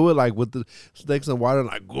people do it like with the sticks and water and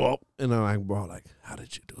like go up and I'm like, bro, like how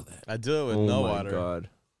did you do that? I do it with Oh no my water. god.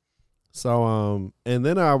 So and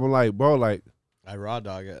then I was like, bro, like, I raw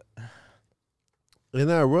dog it. and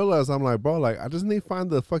then I realized I'm like, bro, like I just need to find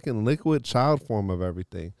the fucking liquid child form of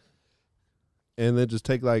everything, and then just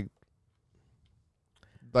take like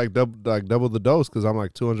double the dose because I'm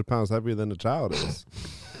like 200 pounds heavier than the child is.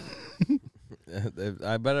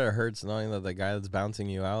 I bet it hurts knowing that the guy that's bouncing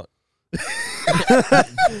you out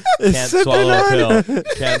It's can't sipping swallow a on pill. it.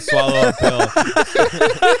 Can't swallow a pill.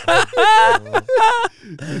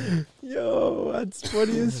 Yo, that's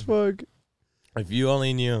funny as fuck. If you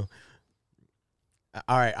only knew.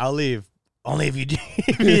 All right, I'll leave. Only if you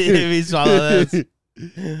if you swallow this.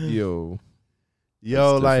 Yo.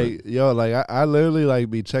 Yo, That's like I literally like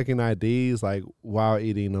be checking IDs like while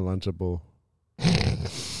eating a Lunchable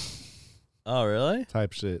Oh, really?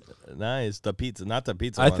 type shit. Nice. The pizza, not the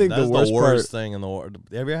pizza. I one. think That's the worst worst part- thing in the world.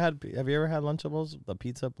 Have you ever had Lunchables? The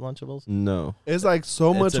pizza Lunchables? No. It's like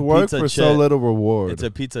so It's much a work pizza for so shit. little reward. It's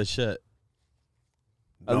a pizza shit.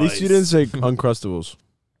 At least you didn't say Uncrustables.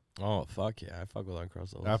 Oh fuck yeah! I fuck with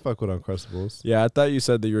Uncrustables. I fuck with Uncrustables. Yeah, I thought you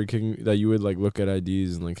said that you were kicking, that you would like look at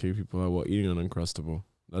IDs and like kick people out while eating an Uncrustable.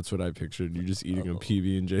 That's what I pictured. You just eating a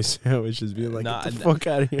PB&J sandwich, just being like, Nah, get the fuck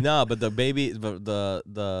out of here. No, but the baby, the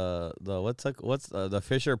what's the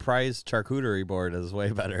Fisher Price charcuterie board is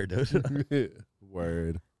way better, dude.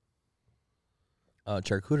 Word.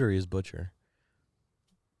 Charcuterie is butcher.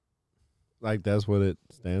 Like that's what it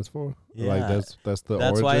stands for. Like Yeah. that's the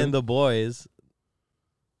That's origin. why in The Boys,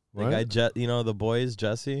 the What? guy, you know, The Boys,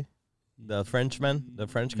 Jesse, the Frenchman, the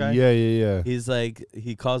French guy. Yeah. He's like,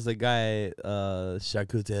 he calls the guy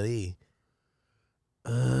charcuterie.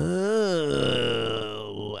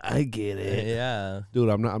 Oh, I get Yeah. Dude,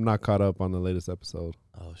 I'm not caught up on the latest episode.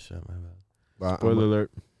 Oh shit, my bad. But Spoiler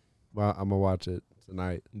alert. I'm gonna watch it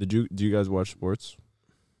tonight. Do you guys watch sports?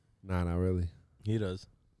 Nah, not really. He does.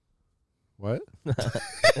 What?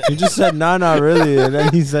 You just said nah, not really, and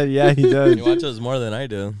then he said yeah, he does. You watch us more than I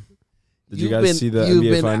do. Did you You've guys been- see the you've NBA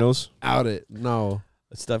been Finals? Out it. No.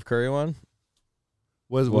 The Steph Curry one?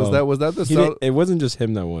 Was Well, that the He didn't- it wasn't just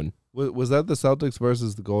him that won. was that the Celtics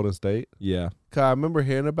versus the Golden State? Yeah, 'Cause I remember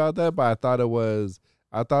hearing about that, but I thought it was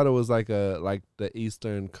like the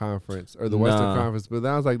Eastern Conference or the Western Nah. Conference. But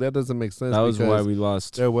then I was like, that doesn't make sense. that was why because we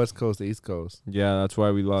lost. they're West Coast to East Coast. Yeah, that's why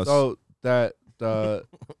we lost. So that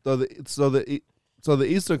so the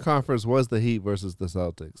Eastern Conference was the Heat versus the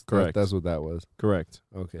Celtics. Correct. That's what that was. Correct.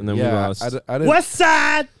 Okay. And then we yeah, lost. I didn't. West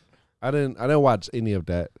Side! I didn't watch any of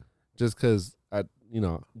that just because I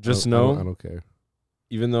Just I know- don't care.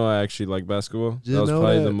 Even though I actually like basketball, Did you that was know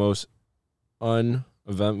probably that? the most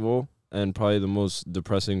uneventful and probably the most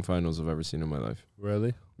depressing finals I've ever seen in my life.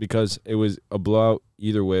 Really? Because it was a blowout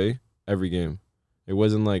either way, every game. It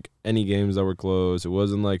wasn't like any games that were close. It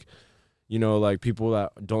wasn't like, like people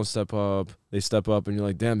that don't step up, they step up and you're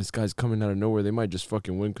like, damn, this guy's coming out of nowhere. They might just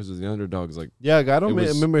fucking win because of the underdogs. Like, Yeah, I don't It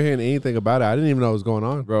was- remember hearing anything about it. I didn't even know what was going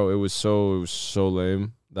on. bro, it was so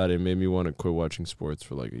lame that it made me want to quit watching sports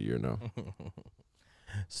for like a year now.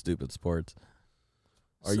 Stupid sports.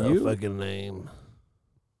 Are you fucking lame?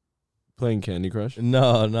 playing Candy Crush?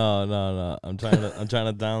 No. I'm trying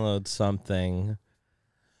to download something.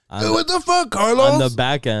 What the fuck, On Carlos? the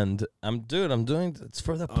back end. I'm doing it's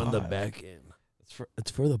for the pod. On the back end.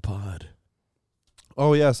 It's for the pod.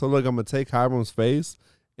 Oh yeah, so look, I'm gonna take Hiram's face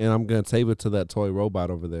and I'm gonna tape it to that toy robot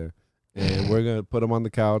over there, and we're gonna put him on the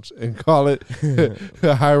couch and call it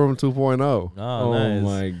Hiram 2.0. Oh, Oh nice.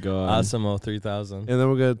 my god. Awesome 3000. And then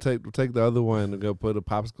we're gonna take the other one and go put a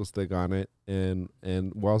popsicle stick on it, and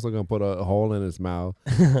we're also gonna put a hole in his mouth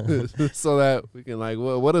so that we can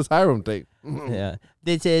what does Hiram think? Yeah.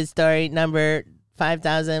 This is story number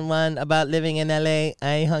 5001 about living in LA.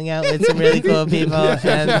 I hung out with some really cool people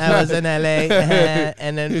and I was in LA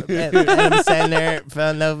and then Adam Sandler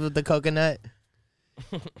fell in love with the coconut.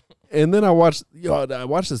 And then I watched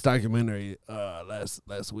this documentary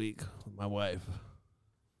last week with my wife.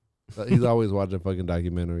 He's always watching fucking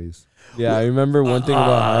documentaries. Yeah, I remember one thing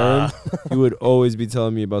about Hiram. He would always be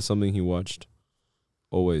telling me about something he watched.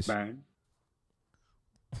 Always.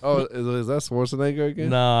 Oh, is that Schwarzenegger again?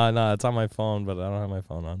 No, it's on my phone, but I don't have my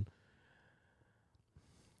phone on.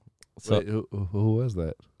 So Wait, who was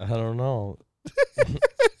that? I don't know.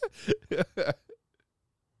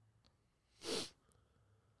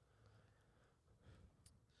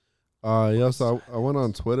 So I went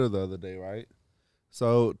on Twitter the other day, right?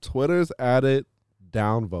 So Twitter's added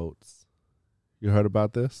downvotes. You heard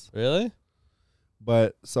about this? Really?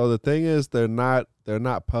 But so the thing is, they're not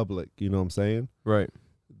public. You know what I'm saying? Right.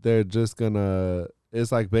 They're just gonna.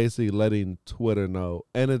 It's like basically letting Twitter know,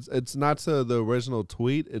 and it's not to the original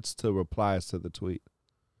tweet. It's to replies to the tweet.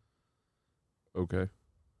 Okay.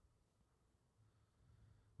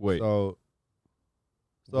 Wait. So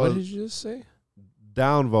what did you just say?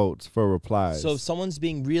 downvotes for replies. So if someone's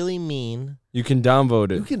being really mean, You can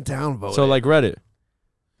downvote it. you can downvote. So it. like Reddit.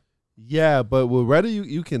 Yeah, but with Reddit,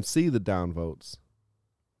 you can see the downvotes.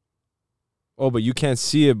 Oh, but you can't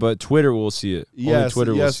see it, but Twitter will see it. Only Yes,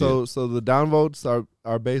 Twitter will see it. so the downvotes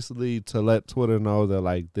are basically to let Twitter know that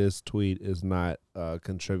like this tweet is not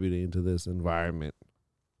contributing to this environment,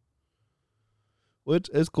 which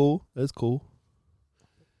is cool. It's cool.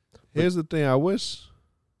 Here's the thing: I wish,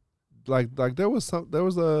 like there was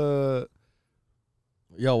a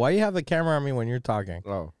yo, why you have the camera on me when you're talking?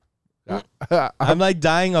 oh. I'm like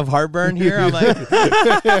dying of heartburn here. I'm like,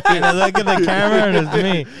 and I look at the camera and it's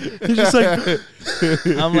me. He's just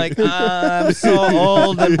like, I'm like, I'm so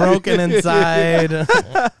old and broken inside.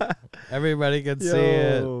 Everybody can see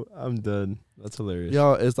it. Yo, I'm done. That's hilarious.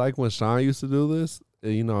 Yo, it's like when Sean used to do this,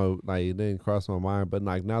 you know, like it didn't cross my mind, but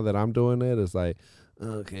like now that I'm doing it, it's like,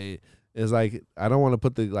 okay, it's like I don't want to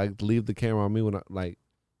put leave the camera on me when I like,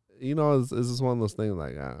 you know, it's just one of those things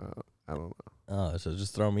like I don't know. Oh, so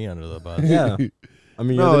just throw me under the bus. Yeah. I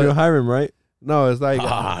mean, No, you're the new Hiram, right? No, it's like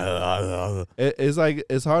it's like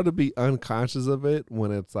it's hard to be unconscious of it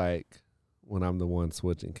when it's like when I'm the one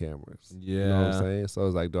switching cameras. Yeah. You know what I'm saying? So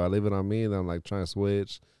it's like, do I leave it on me? And I'm like trying to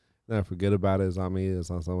switch. Then I forget about it. It's on me. It's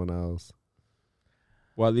on someone else.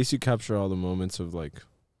 Well, at least you capture all the moments of like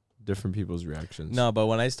different people's reactions. No, but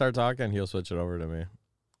when I start talking, he'll switch it over to me.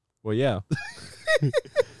 Well, yeah.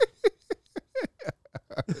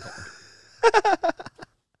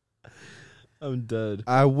 I'm dead.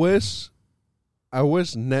 I wish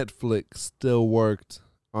Netflix still worked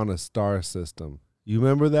on a star system. You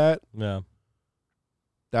remember that? Yeah.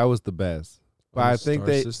 That was the best. But I think Star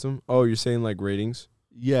they system. Oh, you're saying like ratings?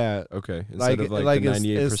 Yeah. Okay. Like, Instead of like, like the it's-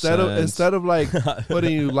 98%. instead of like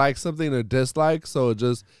putting you like something or dislike, so it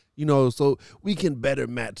just so we can better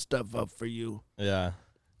match stuff up for you. Yeah.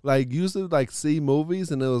 Like used to like see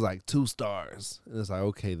movies and it was like 2 stars, and it's like,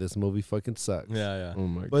 okay, this movie fucking sucks. Yeah. Oh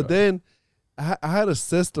my god. But then I had a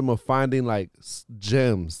system of finding like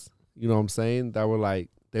gems. You know what I'm saying? That were like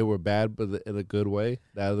they were bad, but in a good way.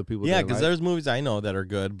 That other people Yeah, didn't because like. there's movies I know that are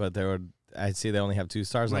good, but I see they only have 2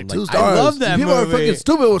 stars. Like I'm 2 like, stars. I love that People movie. are fucking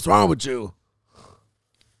stupid. What's wrong with you?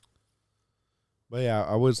 But yeah,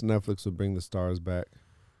 I wish Netflix would bring the stars back.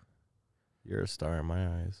 You're a star in my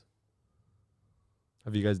eyes.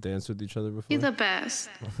 Have you guys danced with each other before? You're the best.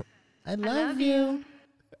 I love you.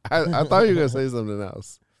 I thought you were gonna say something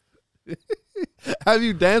else. Have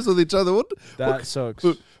you danced with each other? That sucks.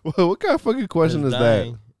 What kind of fucking question is It's that?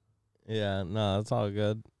 dying. Yeah, no, it's all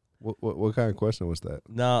good. What kind of question was that?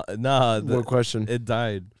 No, What question? it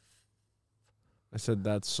died. I said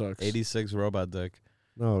that sucks. 86 robot dick.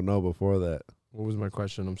 No, before that. What was my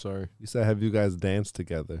question? I'm sorry. You said, have you guys danced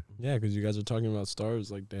together? Yeah, because you guys are talking about stars,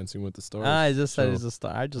 like dancing with the stars. I just said So, he's a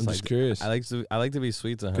star. I I'm just like curious. I like to be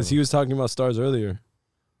sweet to him. Because he was talking about stars earlier.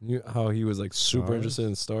 How he was like super Stars? interested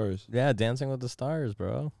in stars. yeah, Dancing with the Stars,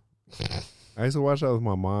 bro. I used to watch that with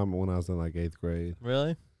my mom when I was in like 8th grade.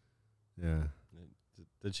 Really? Yeah.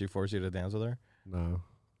 Did she force you to dance with her? No.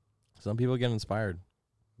 Some people get inspired.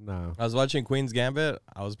 No. I was watching Queen's Gambit.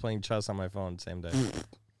 I was playing chess on my phone same day. Do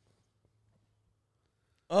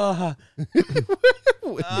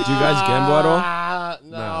you guys gamble at all?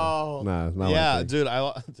 No. No, it's not Yeah, my thing. dude,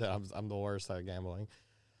 I'm the worst at gambling.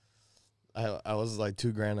 I was like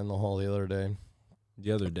 $2,000 in the hole the other day.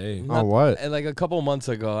 The other day. On what? Like a couple months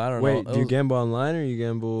ago. I don't Wait, know. do you gamble online or you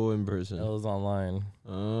gamble in It person? was online.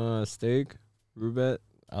 Steak, roulette,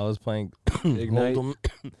 I was playing Ignite. Hold'em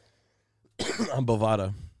on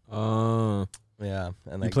Bovada. Yeah,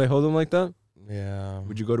 and You play Hold'em like that? Yeah,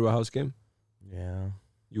 Would you go to a house game? yeah,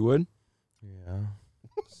 You would? yeah.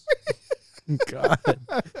 God.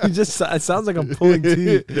 It sounds like I'm pulling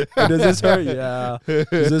teeth. Does this hurt? Yeah.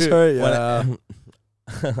 Does this hurt? Yeah.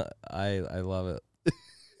 I love it.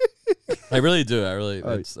 I really do.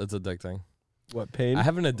 Oh. It's addicting. What, pain? I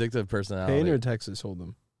have an addictive personality. Pain or Texas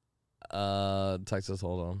Hold'em? Texas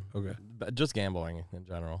Hold'em. Okay. But just gambling in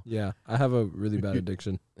general. Yeah. I have a really bad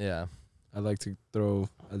addiction. Yeah. I like to throw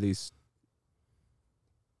at least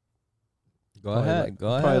Go ahead.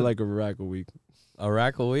 probably like a rack a week. A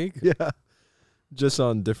rack a week? Yeah. Just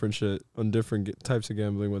on different shit, on different types of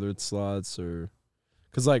gambling, whether it's slots or.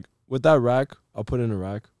 Because, like, with that rack, I'll put in a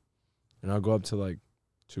rack and I'll go up to like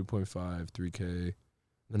 2.5, 3K.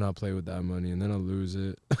 Then I'll play with that money and then I'll lose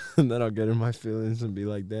it. And then I'll get in my feelings and be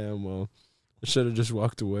like, damn, well, I should have just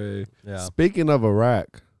walked away. Yeah. Speaking of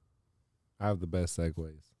Iraq, I have the best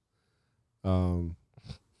segues.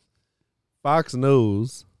 Fox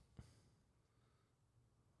News,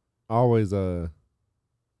 always a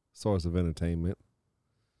source of entertainment.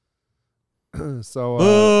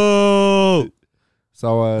 So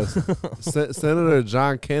Senator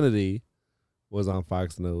John Kennedy was on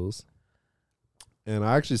Fox News, and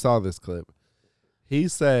I actually saw this clip. He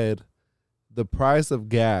said the price of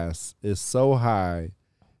gas is so high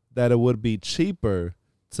that it would be cheaper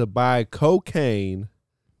to buy cocaine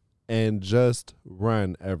and just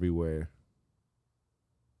run everywhere.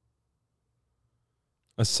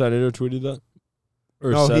 A senator tweeted that?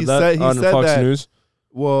 Or No, said he that said- on said Fox that- News?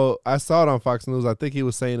 Well, I saw it on Fox News. I think he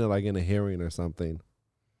was saying it like in a hearing or something.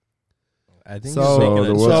 I think So, he's making the it.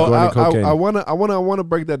 world's so going to cocaine. I wanna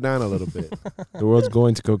break that down a little bit. The world's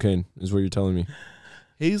going to cocaine, is what you're telling me.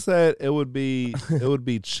 He said it would be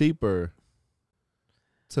cheaper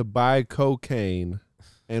to buy cocaine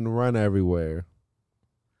and run everywhere.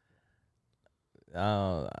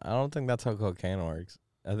 I don't think that's how cocaine works.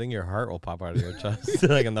 I think your heart will pop out of your chest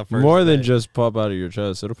like in the first More than day. just pop out of your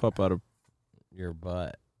chest. It'll pop out of. your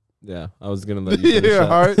butt. Yeah, I was going to let you finish Your that.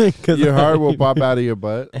 heart, 'Cause your heart will pop out of your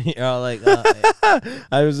butt. You're like,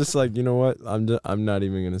 I was just like, you know what? I'm not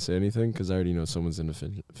even going to say anything because I already know someone's going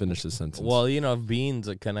to finish the sentence. well, beans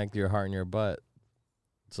that connect your heart and your butt.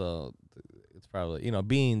 So it's probably,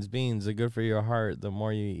 beans are good for your heart. The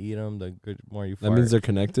more you eat them, the more you that fart. means they're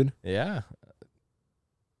connected? Yeah.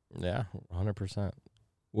 Yeah, 100%.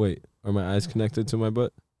 Wait, are my eyes connected to my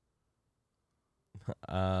butt?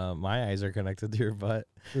 My eyes are connected to your butt.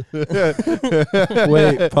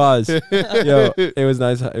 Wait, pause. Yo, it was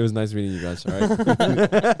nice. It was nice meeting you guys. All right.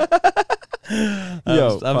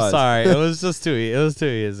 Yo, I'm pause. sorry. It was just too. It was too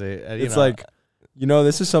easy. It's like You know,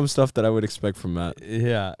 this is some stuff that I would expect from Matt.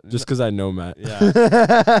 Yeah. Just because I know Matt. Yeah.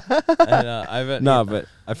 And, I've Nah, but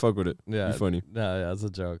I fuck with it. yeah. You're funny. No, yeah, it's a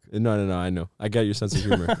joke. No, I know. I get your sense of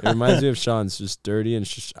humor. It reminds me of Sean's, just dirty and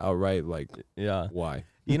just outright like, Yeah. why?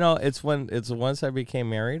 You know, it's once I became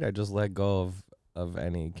married, I just let go of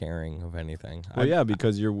any caring of anything. Well, yeah,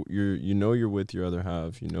 because you're with your other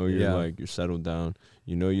half. You know you're Yeah. like you're settled down.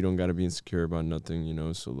 You know you don't got to be insecure about nothing. You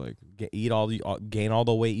know, so like Gain all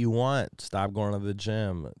the weight you want. Stop going to the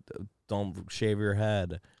gym. Don't shave your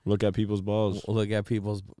head. look at people's balls. Look at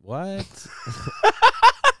people's what?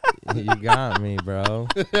 You got me, bro.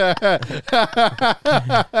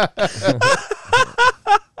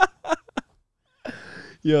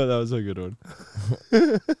 Yo, that was a good one.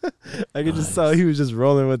 I could just tell he was just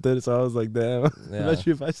rolling with it, so I was like, damn. Yeah. Bet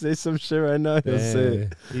you if I say some shit right now, he'll say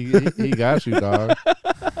it. He got you, dog.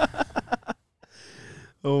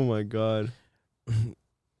 Oh my god.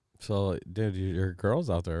 So, dude, your girl's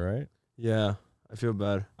out there, right? Yeah, I feel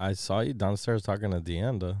bad. I saw you downstairs talking to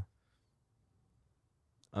Deanda.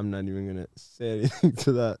 I'm not even gonna say anything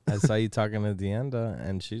to that. I saw you talking to Deanda,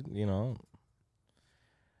 and she,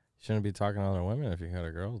 shouldn't be talking to other women if you got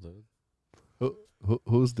a girl, dude.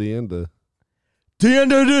 Who's the end of?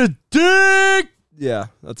 Deanda the dick. Yeah,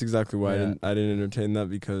 that's exactly why Yeah. I didn't entertain that,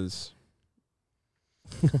 because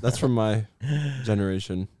that's from my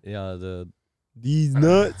generation. Yeah, These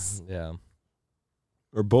nuts. Yeah,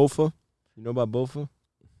 Or Bofa. You know about Bofa?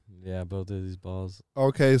 yeah. Both of these balls.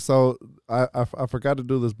 Okay, so I forgot to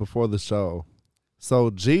do this before the show.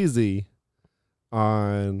 So Jeezy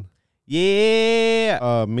on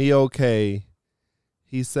Yeah. Me Okay,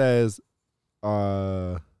 he says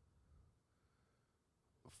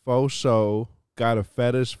faux show, got a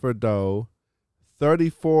fetish for dough,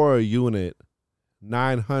 34 a unit,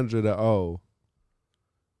 900 a O.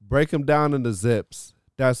 Break them down into zips.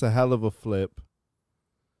 That's a hell of a flip.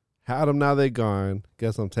 Had them, now they gone.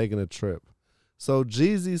 Guess I'm taking a trip. So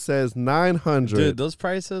Jeezy says 900. Dude, those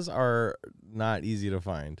prices are not easy to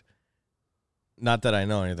find. Not that I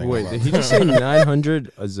know anything Wait, about. did he just say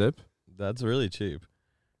 900 a zip? That's really cheap.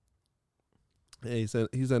 Yeah, he said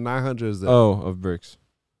 900 a zip. Oh, of bricks.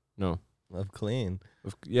 No. Of clean.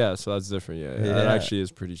 Yeah, so that's different. Yeah, Yeah. that actually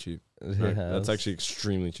is pretty cheap. Yeah, Right. That's actually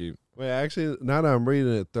extremely cheap. Wait, actually, now that I'm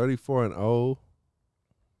reading it, 34 and O,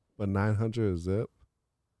 but 900 a zip.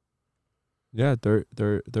 Yeah, they're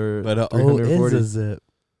But a O 340. is a zip.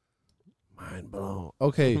 Mind blown.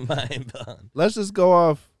 Okay, Mind blown. let's just go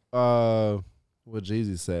off what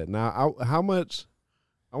Jeezy said. Now, how much?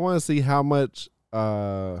 I want to see how much.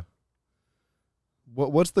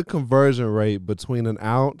 What's the conversion rate between an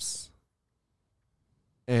ounce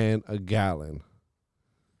and a gallon?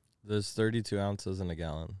 There's 32 ounces in a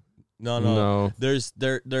gallon. No. There's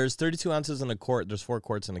 32 ounces in a quart. There's 4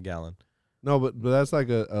 quarts in a gallon. No, but that's like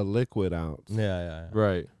a liquid ounce. Yeah.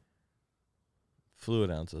 Right. Fluid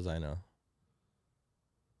ounces, I know.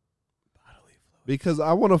 Bodily fluid. Because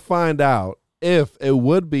I want to find out if it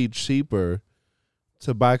would be cheaper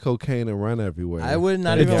to buy cocaine and run everywhere. I would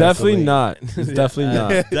not It's even. definitely gasoline. not. It's definitely not.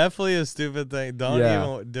 Definitely a stupid thing. Don't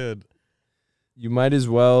Yeah. even, dude. You might as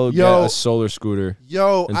well Yo. get a solar scooter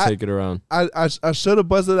Yo, and take it around. I should have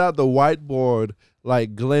busted out the whiteboard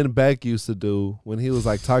like Glenn Beck used to do when he was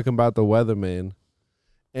like talking about the weatherman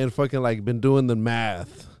and fucking like been doing the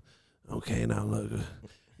math. Okay, now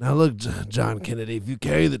look, John Kennedy, if you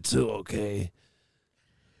carry the 2, okay.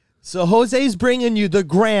 So Jose's bringing you the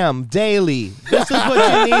gram daily. This is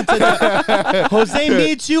what you need to do. Jose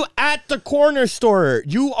meets you at the corner store.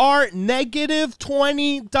 You are negative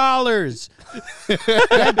 $20.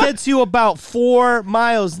 That gets you about 4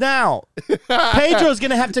 miles. Now, Pedro's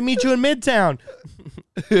going to have to meet you in Midtown.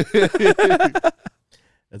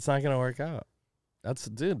 It's not going to work out. That's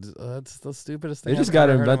the stupidest thing. They just I've got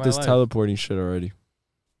to ever heard in invent my this life. teleporting shit already.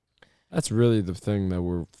 That's really the thing that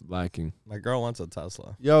we're lacking. My girl wants a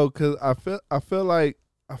Tesla. Yo, cause I feel like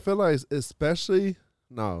especially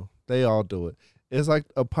no, they all do it. It's like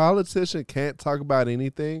a politician can't talk about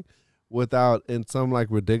anything without in some like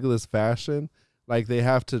ridiculous fashion. Like they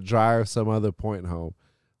have to drive some other point home.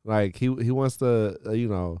 Like he wants to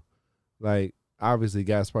like obviously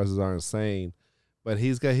gas prices are insane, but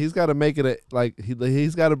he's got to make it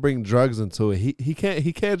he's got to bring drugs into it. He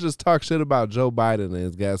can't just talk shit about Joe Biden and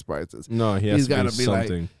his gas prices. No, He's got gotta to be like,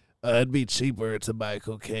 something. It'd be cheaper to buy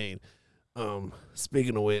cocaine.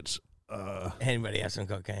 Speaking of which, Anybody have some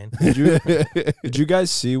cocaine? Did you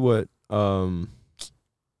guys see what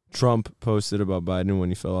Trump posted about Biden when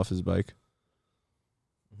he fell off his bike?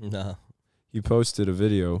 No. He posted a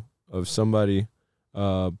video of somebody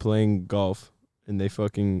playing golf, and they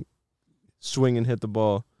fucking swing and hit the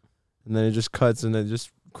ball, and then it just cuts, and then just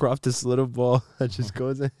crop this little ball that just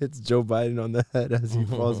goes and hits Joe Biden on the head as he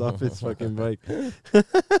falls off his fucking bike.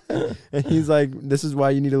 And he's like, "This is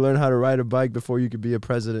why you need to learn how to ride a bike before you could be a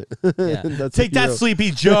president." Yeah. That's Take what he that, wrote.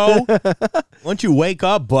 Sleepy Joe. Why don't you wake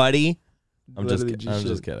up, buddy? I'm just Literally I'm shit.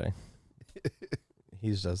 just kidding.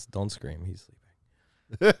 He's just don't scream. He's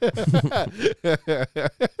sleeping.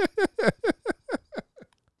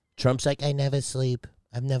 Trump's like, I never sleep.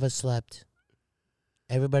 I've never slept.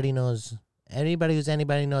 Everybody knows. Anybody who's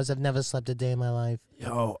anybody knows I've never slept a day in my life.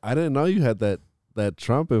 Yo, I didn't know you had that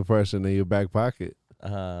Trump impression in your back pocket.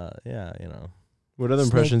 Yeah, you know. What other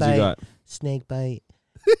Snake impressions bite. you got? Snake bite.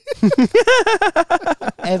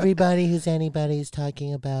 Everybody who's anybody's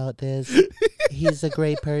talking about this. He's a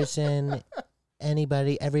great person.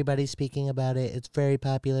 Everybody's speaking about it. It's very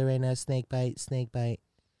popular right now. Snake bite, snake bite.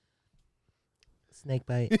 Snake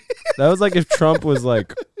bite. That was like if Trump was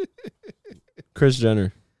like Kris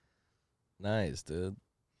Jenner. Nice, dude.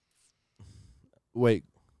 Wait,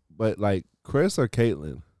 but like Chris or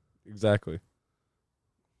Caitlyn? Exactly.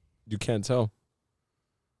 You can't tell.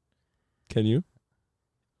 Can you?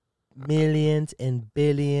 Millions and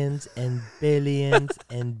billions and billions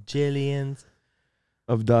and jillions.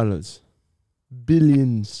 Of dollars.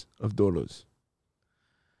 Billions of dollars.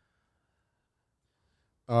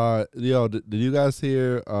 Yo, did you guys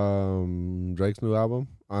hear Drake's new album?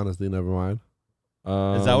 Honestly, never mind.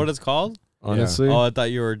 Is that what it's called? Honestly. Oh, I thought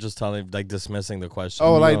you were just dismissing the question.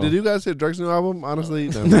 Oh, like, No. did you guys hear Drake's new album? Honestly,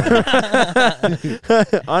 never mind.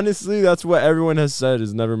 Honestly, that's what everyone has said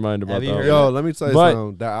is never mind about Have you that. heard Yo, let me tell you But-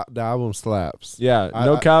 something. The album slaps. Yeah, I-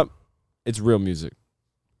 no I- cap. It's real music.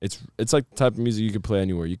 It's like the type of music you could play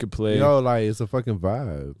anywhere. You could play. Yo, like, it's a fucking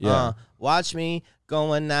vibe. Yeah. Watch me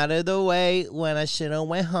going out of the way when I should've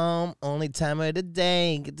went home. Only time of the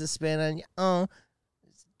day, get to spend on your own.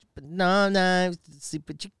 But no knives, sleep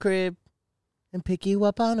at your crib and pick you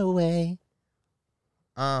up on the way.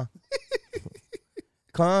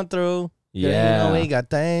 Come through. Girl, you know we got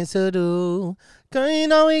things to do. Girl, you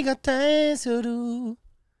know we got things to do.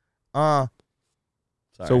 Sorry.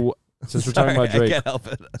 So since we're talking about I Drake, can't help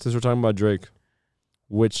it. since we're talking about Drake,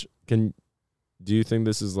 do you think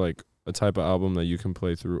this is like a type of album that you can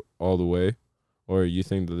play through all the way, or you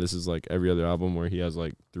think that this is like every other album where he has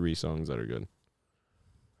like 3 songs that are good?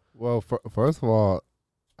 Well, first of all,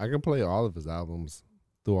 I can play all of his albums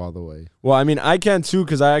through all the way. Well, I mean, I can too,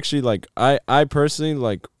 because I actually like I personally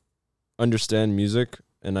like understand music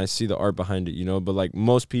and I see the art behind it, you know. But like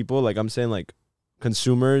most people, like I'm saying, like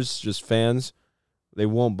consumers, just fans, they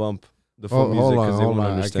won't bump the full music because they won't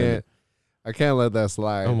understand it. I can't let that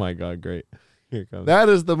slide. Oh my god, great! Here it comes. That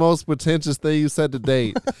is the most pretentious thing you said to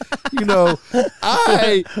date. You know,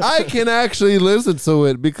 I can actually listen to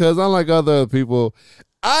it because unlike other people,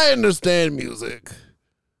 I understand music.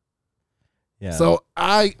 Yeah. So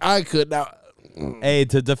I could not. Hey,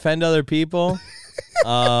 to defend other people,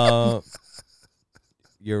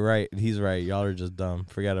 you're right. He's right. Y'all are just dumb.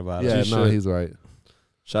 Forget about Yeah, it. no, he's right.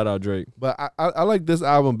 Shout out Drake. But I like this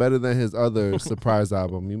album better than his other surprise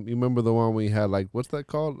album. You remember the one we had, like, what's that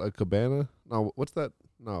called? A Cabana? No, what's that?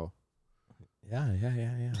 No. Yeah.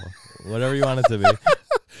 Whatever you want it to be.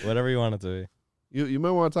 Whatever you want it to be. You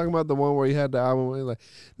remember when I'm talking about the one where he had the album where he like,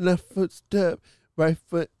 left foot step, right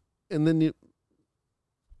foot, and then you.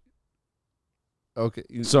 Okay.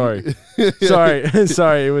 Sorry. sorry.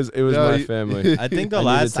 It was No, my you- family. I think the I needed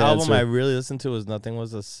last to album answer. I really listened to was Nothing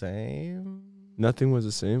Was the Same. Nothing was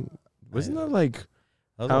the same. Wasn't that like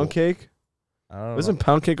That was Pound a- Cake? I don't know. Wasn't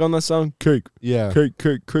Pound Cake on that song? Cake, Yeah. cake,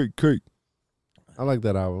 cake, cake, cake. I like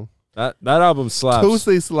that album. That album slaps.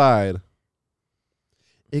 Tuesday Slide.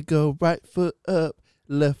 It go right foot up,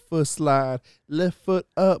 left foot slide, left foot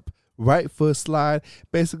up, right foot slide.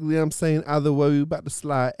 Basically, I'm saying either way we about to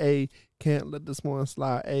slide. A can't let this one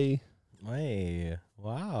slide. A Hey,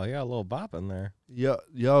 wow, you got a little bop in there.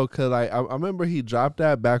 yo, cause I remember he dropped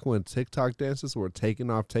that back when TikTok dances were taking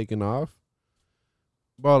off.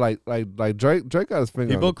 Bro, like Drake got his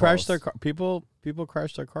finger. on People the crashed pulse. their car. People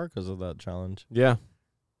crashed their car because of that challenge. Yeah.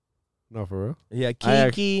 No, for real. Yeah, I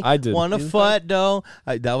Kiki, I did. one a You foot though.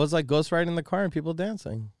 That was like Ghost riding the car and people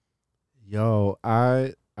dancing. Yo,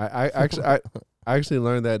 I actually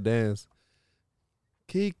learned that dance.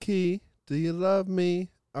 Kiki, do you love me?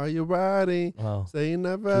 Are you riding? Wow. Say you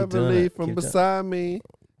never Keep ever doing leave it. from Keep doing it. beside me,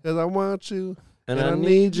 'cause I want you, And and I I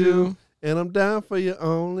need you. and I'm down for you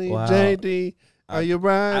only. Wow. JD, are you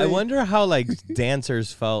riding? I wonder how like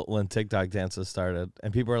dancers felt when TikTok dances started,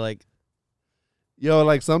 and people are like, Yo,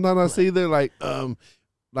 like sometimes I see they're like bro,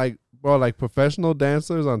 like professional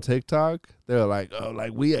dancers on TikTok. They're like, oh,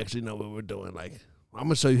 like we actually know what we're doing. Like I'm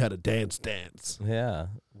gonna show you how to dance. Yeah.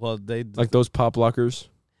 Well, they Like those pop lockers.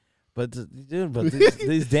 but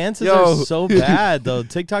these dances Yo. are so bad though.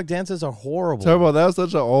 TikTok dances are horrible. Turbo, that was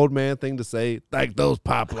such an old man thing to say. Like those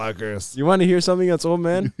pop lockers. You want to hear something that's old,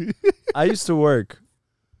 man? I used to work.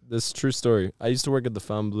 This is a true story. I used to work at the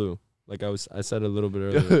Fontainebleau. Like I said a little bit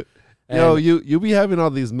earlier. Yo, And- you be having all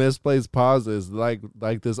these misplaced pauses, like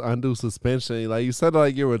this undue suspension. Like you said,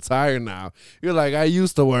 like you're retired now. You're like, I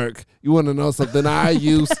used to work. You want to know something? I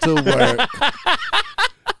used to work,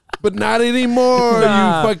 but not anymore.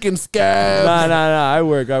 Nah. You fucking scab. Nah. I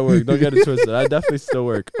work. Don't get it twisted. I definitely still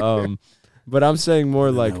work. But I'm saying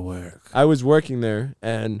more like work. I was working there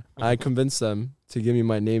and I convinced them to give me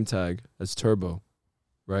my name tag as Turbo,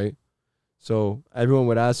 right? So everyone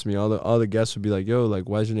would ask me, all the guests would be like, "Yo, like,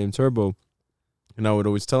 why's your name Turbo?" And I would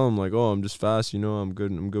always tell them like, "Oh, I'm just fast, I'm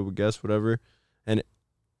good with guests, whatever." And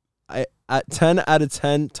at 10 out of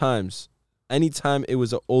 10 times, anytime it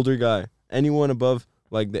was an older guy, anyone above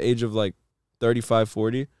like the age of like 35,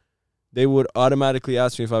 40, they would automatically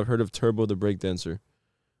ask me if I've heard of Turbo the breakdancer.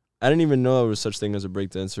 I didn't even know there was such thing as a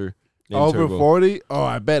breakdancer named Over Turbo. 40? Oh,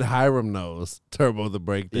 I bet Hiram knows Turbo the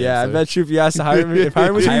breakdancer. Yeah, I bet you if you asked Hiram, if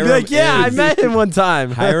Hiram was, he'd be Hiram like, "Yeah, I is- met him one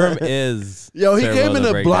time." Hiram is. Yo, he Turbo came in the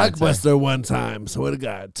a breakdancer. Blockbuster one time. Swear to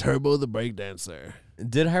God, Turbo the breakdancer.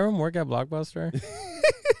 Did Hiram work at Blockbuster?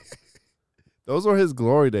 Those were his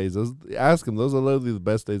glory days. Ask him. Those are literally the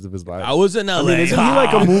best days of his life. I was in LA. mean, isn't he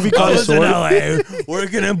like a movie I was in connoisseur? LA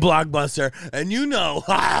working in Blockbuster, and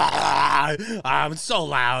I'm so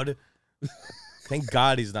loud. Thank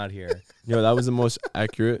God he's not here. Yo, that was the most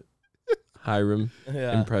accurate Hiram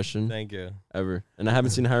Yeah. impression Thank you. ever. And I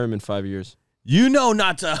haven't seen Hiram in 5 years. You know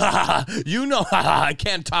not to. I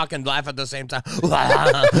can't talk and laugh at the same time.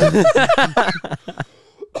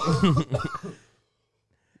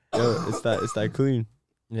 Yo, it's that clean.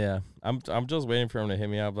 Yeah. I'm just waiting for him to hit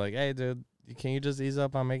me up like, hey dude, can you just ease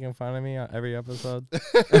up on making fun of me on every episode?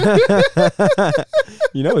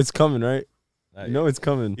 You know it's coming, right? Uh, You know it's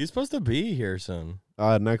coming. He's supposed to be here soon.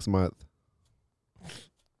 Next month.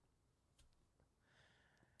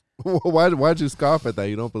 Why'd you scoff at that?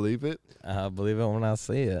 You don't believe it? I'll believe it when I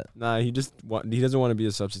see it. Nah, he doesn't want to be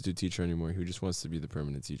a substitute teacher anymore. He just wants to be the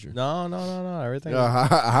permanent teacher. No. Everything.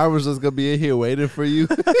 I was just gonna be in here waiting for you.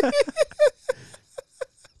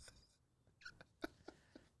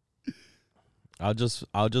 I'll just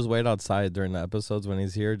wait outside during the episodes when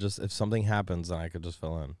he's here. Just if something happens, then I could just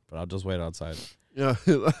fill in. But I'll just wait outside. Yeah,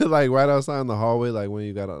 like right outside in the hallway, like when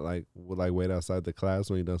you gotta like wait outside the class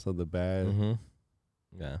when you done something bad. Mm-hmm.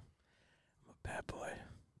 Yeah. I'm a bad boy.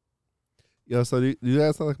 Yo, so do you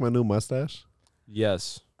guys sound like my new mustache?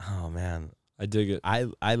 Yes, Oh man, I dig it. I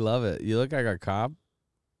love it. You look like a cop,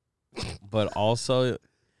 but also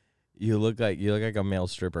you look like a male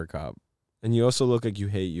stripper cop. And you also look like you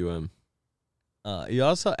hate UM. You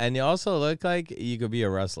also look like you could be a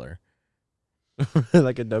wrestler.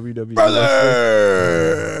 Like a WWE wrestler.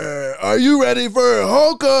 Brother, are you ready for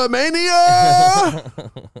Hulkamania?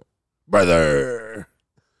 Brother,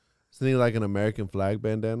 isn't he like an American flag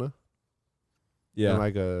bandana? Yeah, And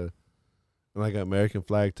like an American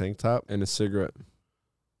flag tank top. and a cigarette.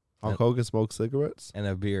 Hulk Hogan smokes cigarettes. And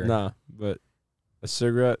a beer. Nah, but a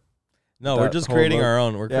cigarette. No, that we're just whole creating look. our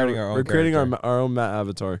own. We're creating our own. We're creating character. our own Matt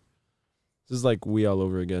avatar. This is like we all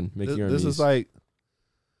over again, making our This knees. is like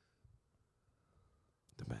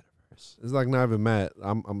the metaverse. it's like not even Matt.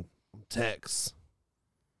 I'm Tex.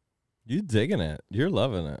 You digging it? You're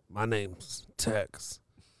loving it. My name's Tex.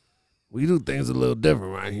 We do things a little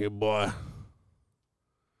different right here, boy.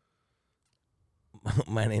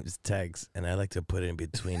 My name's Tex, and I like to put in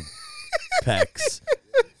between pecs.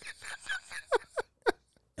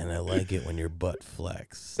 And I like it when your butt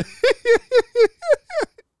flex.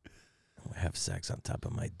 I have sex on top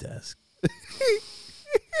of my desk. Yo,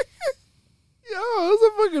 those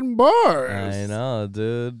are fucking bars. I know,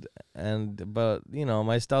 dude. But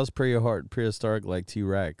my style's prehistoric, like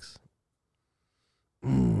T-Rex.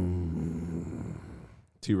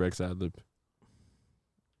 T-Rex adlib.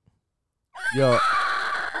 Yo.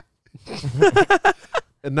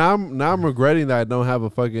 And now I'm regretting that I don't have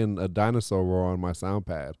a dinosaur roar on my sound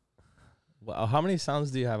pad. Well, how many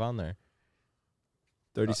sounds do you have on there?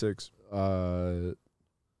 36.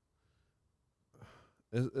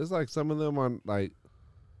 It's like some of them are like,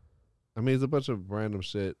 I mean, it's a bunch of random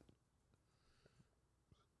shit.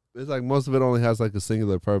 It's like most of it only has like a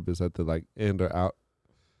singular purpose at the like end or out,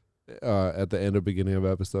 at the end or beginning of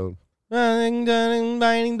episode. Darming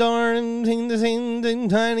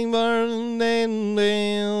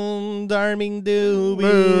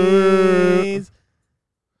doobies.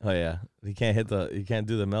 Oh yeah, You can't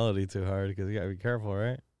do the melody too hard because you gotta be careful,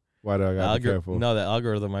 right? Why do I gotta be careful? No, the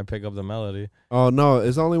algorithm might pick up the melody. Oh no,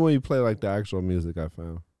 it's only when you play like the actual music I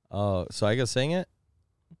found. Oh, so I can sing it?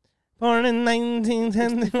 Born in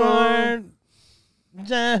 1974,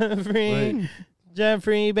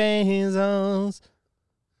 Jeffrey Bezos.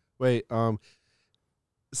 Wait,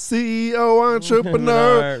 CEO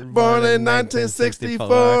entrepreneur, born in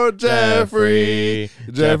 1964, Jeffrey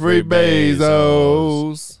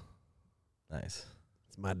Bezos. Nice.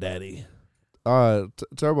 It's my daddy.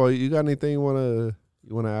 Turbo, you got anything you wanna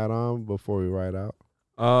add on before we ride out?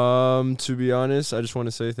 To be honest, I just want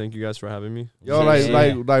to say thank you guys for having me. Yo,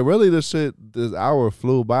 like really, this hour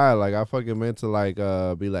flew by. Like I fucking meant to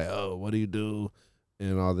be like, oh, what do you do,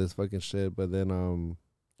 and all this fucking shit. But then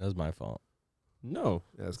That was my fault. No,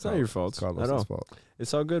 yeah, it's not your fault. Carlos's fault.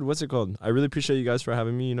 It's all good. What's it called? I really appreciate you guys for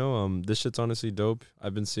having me. You know, this shit's honestly dope.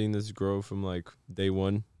 I've been seeing this grow from like day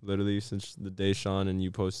one, literally since the day Sean and you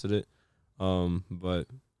posted it. But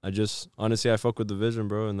I just honestly I fuck with the vision,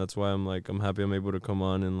 bro, and that's why I'm happy I'm able to come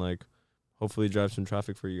on and like hopefully drive some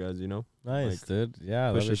traffic for you guys. You know, Nice, dude.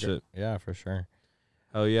 Yeah, push that'd this be great. shit. Yeah, for sure.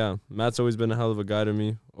 Hell yeah, Matt's always been a hell of a guy to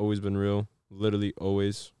me. Always been real, literally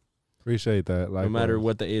always. Appreciate that. Like No matter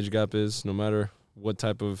what the age gap is, no matter what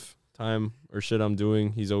type of time or shit I'm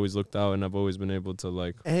doing, he's always looked out, and I've always been able to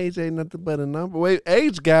like. age ain't nothing but a number. Wait,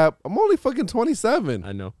 age gap? I'm only fucking 27.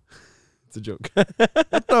 I know, it's a joke.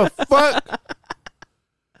 What the fuck?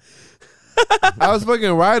 I was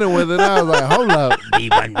fucking riding with it. And I was like, hold up.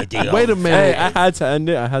 Wait a minute. Hey, I had to end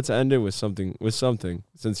it. I had to end it with something.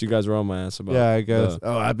 Since you guys were on my ass about. Yeah, I guess.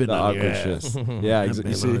 I've been on awkward shit. Yeah,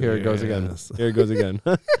 you see, here it goes again. Yes. Here it goes again.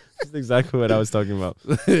 That's exactly what I was talking about.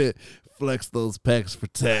 Flex those pecs for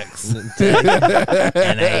text.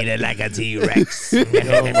 And I ate it like a T-Rex.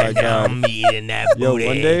 Oh my god. I'm eating that Yo,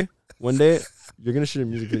 booty. one day, you're gonna shoot a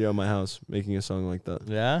music video at my house making a song like that.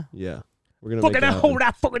 Yeah? Yeah, we're gonna Fuck make that that hoe, happen.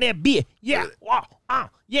 that fucking that bitch. Yeah. Wow.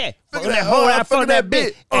 Yeah. Fuck Fuck that hoe, that fucking that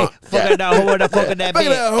bitch. Fuck that hoe, that fucking that Fuck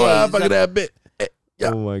that hoe, bitch. fuck that bitch.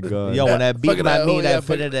 Yeah. Oh my god. Yo, when that beat Fucking my that hoe, meat, yeah, that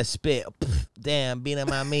fit fuck- of the spit. Pff, damn, beating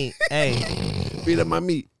my meat. Hey. Beat up my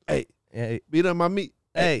meat. Hey, Hey, beat up my meat.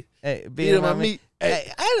 hey, Beat up my meat.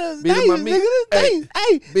 Hey, I just Beat up my meat. Hey,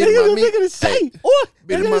 Hey, beat up my meat. gonna say. Hey, What?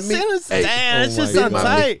 beat up my meat. Hey. Damn, that Oh shit my sound God.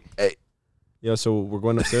 tight. Hey, Yo, so we're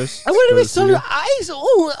going upstairs. I'm gonna Go be to so studio? eyes.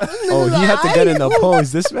 Oh, Oh, he had to get in the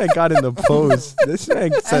pose. This man got in the pose. This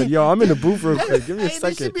man said, "Yo, I'm in the booth real quick. Give me a Hey,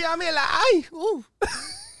 this should second." be on me like, ay, ooh.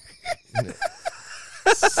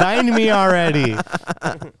 sign me already.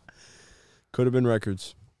 Could have been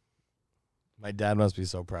records. My dad must be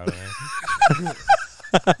so proud of me.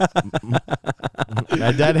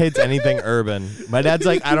 My dad hates anything urban. My dad's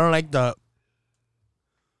like, I don't like the.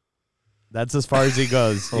 That's as far as he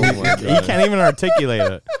goes. Oh my He God. can't even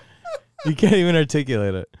articulate it. He can't even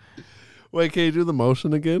articulate it. wait, can you do the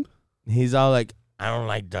motion again? He's all like, I don't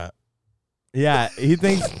like that. Yeah, he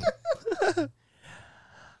thinks.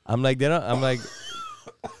 I'm like,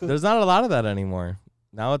 there's not a lot of that anymore.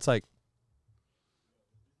 Now it's like,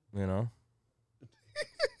 you know,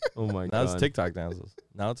 Oh my now it's god. TikTok dances.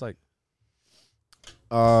 Now it's like,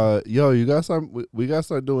 Yo, you guys start. We gotta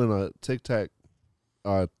start doing a TikTok.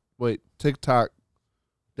 TikTok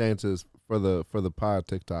dances for the pod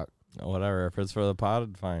TikTok. whatever. If it's for the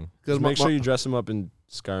pod, fine. Because Just make sure you dress him up in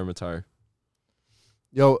Skyrim attire.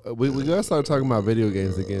 Yo, we gotta start talking about video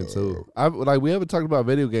games again too. We haven't talked about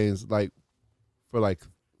video games for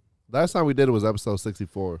last time we did it was episode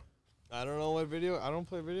 64. I don't know what video. I don't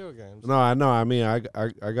play video games. No, I know. I mean, I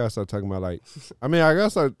gotta start talking about I gotta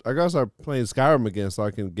start playing Skyrim again so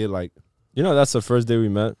I can get You know, that's the first day we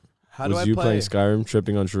met. How do was I you play? playing Skyrim,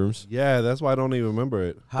 tripping on shrooms? yeah. That's why I don't even remember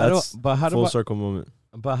it. That's how do Full I? circle moment.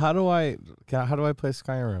 But how do I play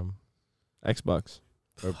Skyrim? Xbox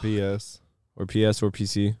Or PS. or PS or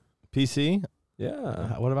PC. PC?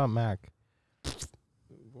 Yeah. What about Mac?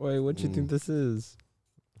 Boy, what do you think this is?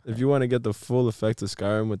 If you want to get the full effect of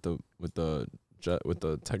Skyrim with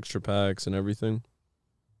the texture packs and everything,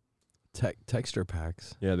 Texture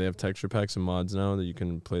packs. yeah, they have texture packs and mods now that you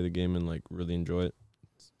can play the game and like really enjoy it.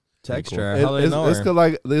 pretty cool. Texture. How do they know It's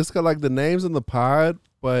her? got the names in the pod,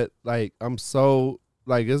 but I'm so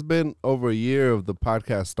it's been over a year of the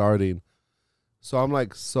podcast starting. So I'm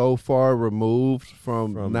so far removed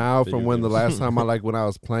from From when the video last time when I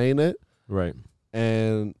was playing it. Right.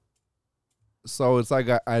 And so it's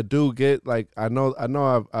I do get I know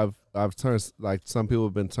I've turned some people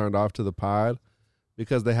have been turned off to the pod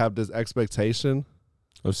because they have this expectation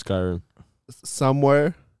Of Skyrim.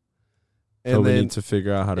 somewhere, So and we then need to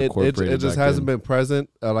figure out how to it incorporate it. just back hasn't in. been present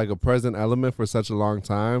a present element for such a long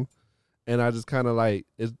time, and I just kind of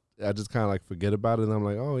I just kind of like forget about it. And I'm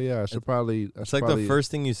like, oh yeah, I should probably. It's like the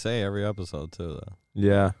first thing you say every episode too, though.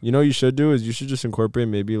 Yeah, you know what you should do is you should just incorporate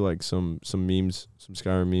maybe like some memes, some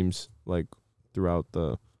Skyrim memes, like throughout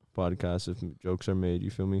the podcast if jokes are made. You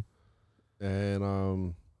feel me?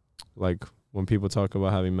 And Like when people talk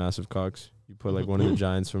about having massive cocks, you put like one of the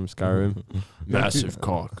giants from Skyrim, massive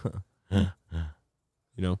cock. You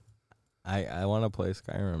know? I want to play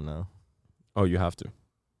Skyrim now. Oh, you have to.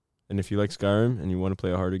 And if you like Skyrim and you want to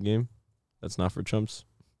play a harder game, that's not for chumps.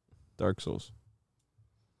 Dark Souls.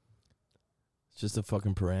 It's just the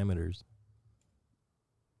fucking parameters.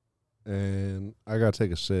 and I gotta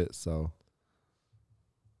take a shit, so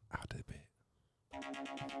I'll dip it.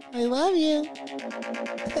 I love you.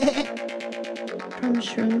 From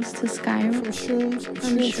shrooms to Skyrim.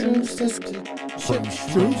 From shrooms to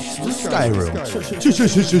Skyrim.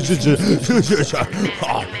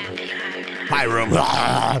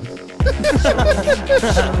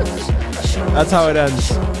 That's how it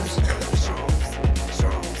ends.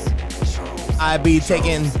 I be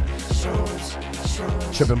taking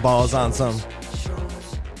tripping balls on some.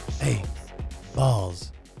 Hey,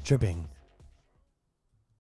 balls tripping.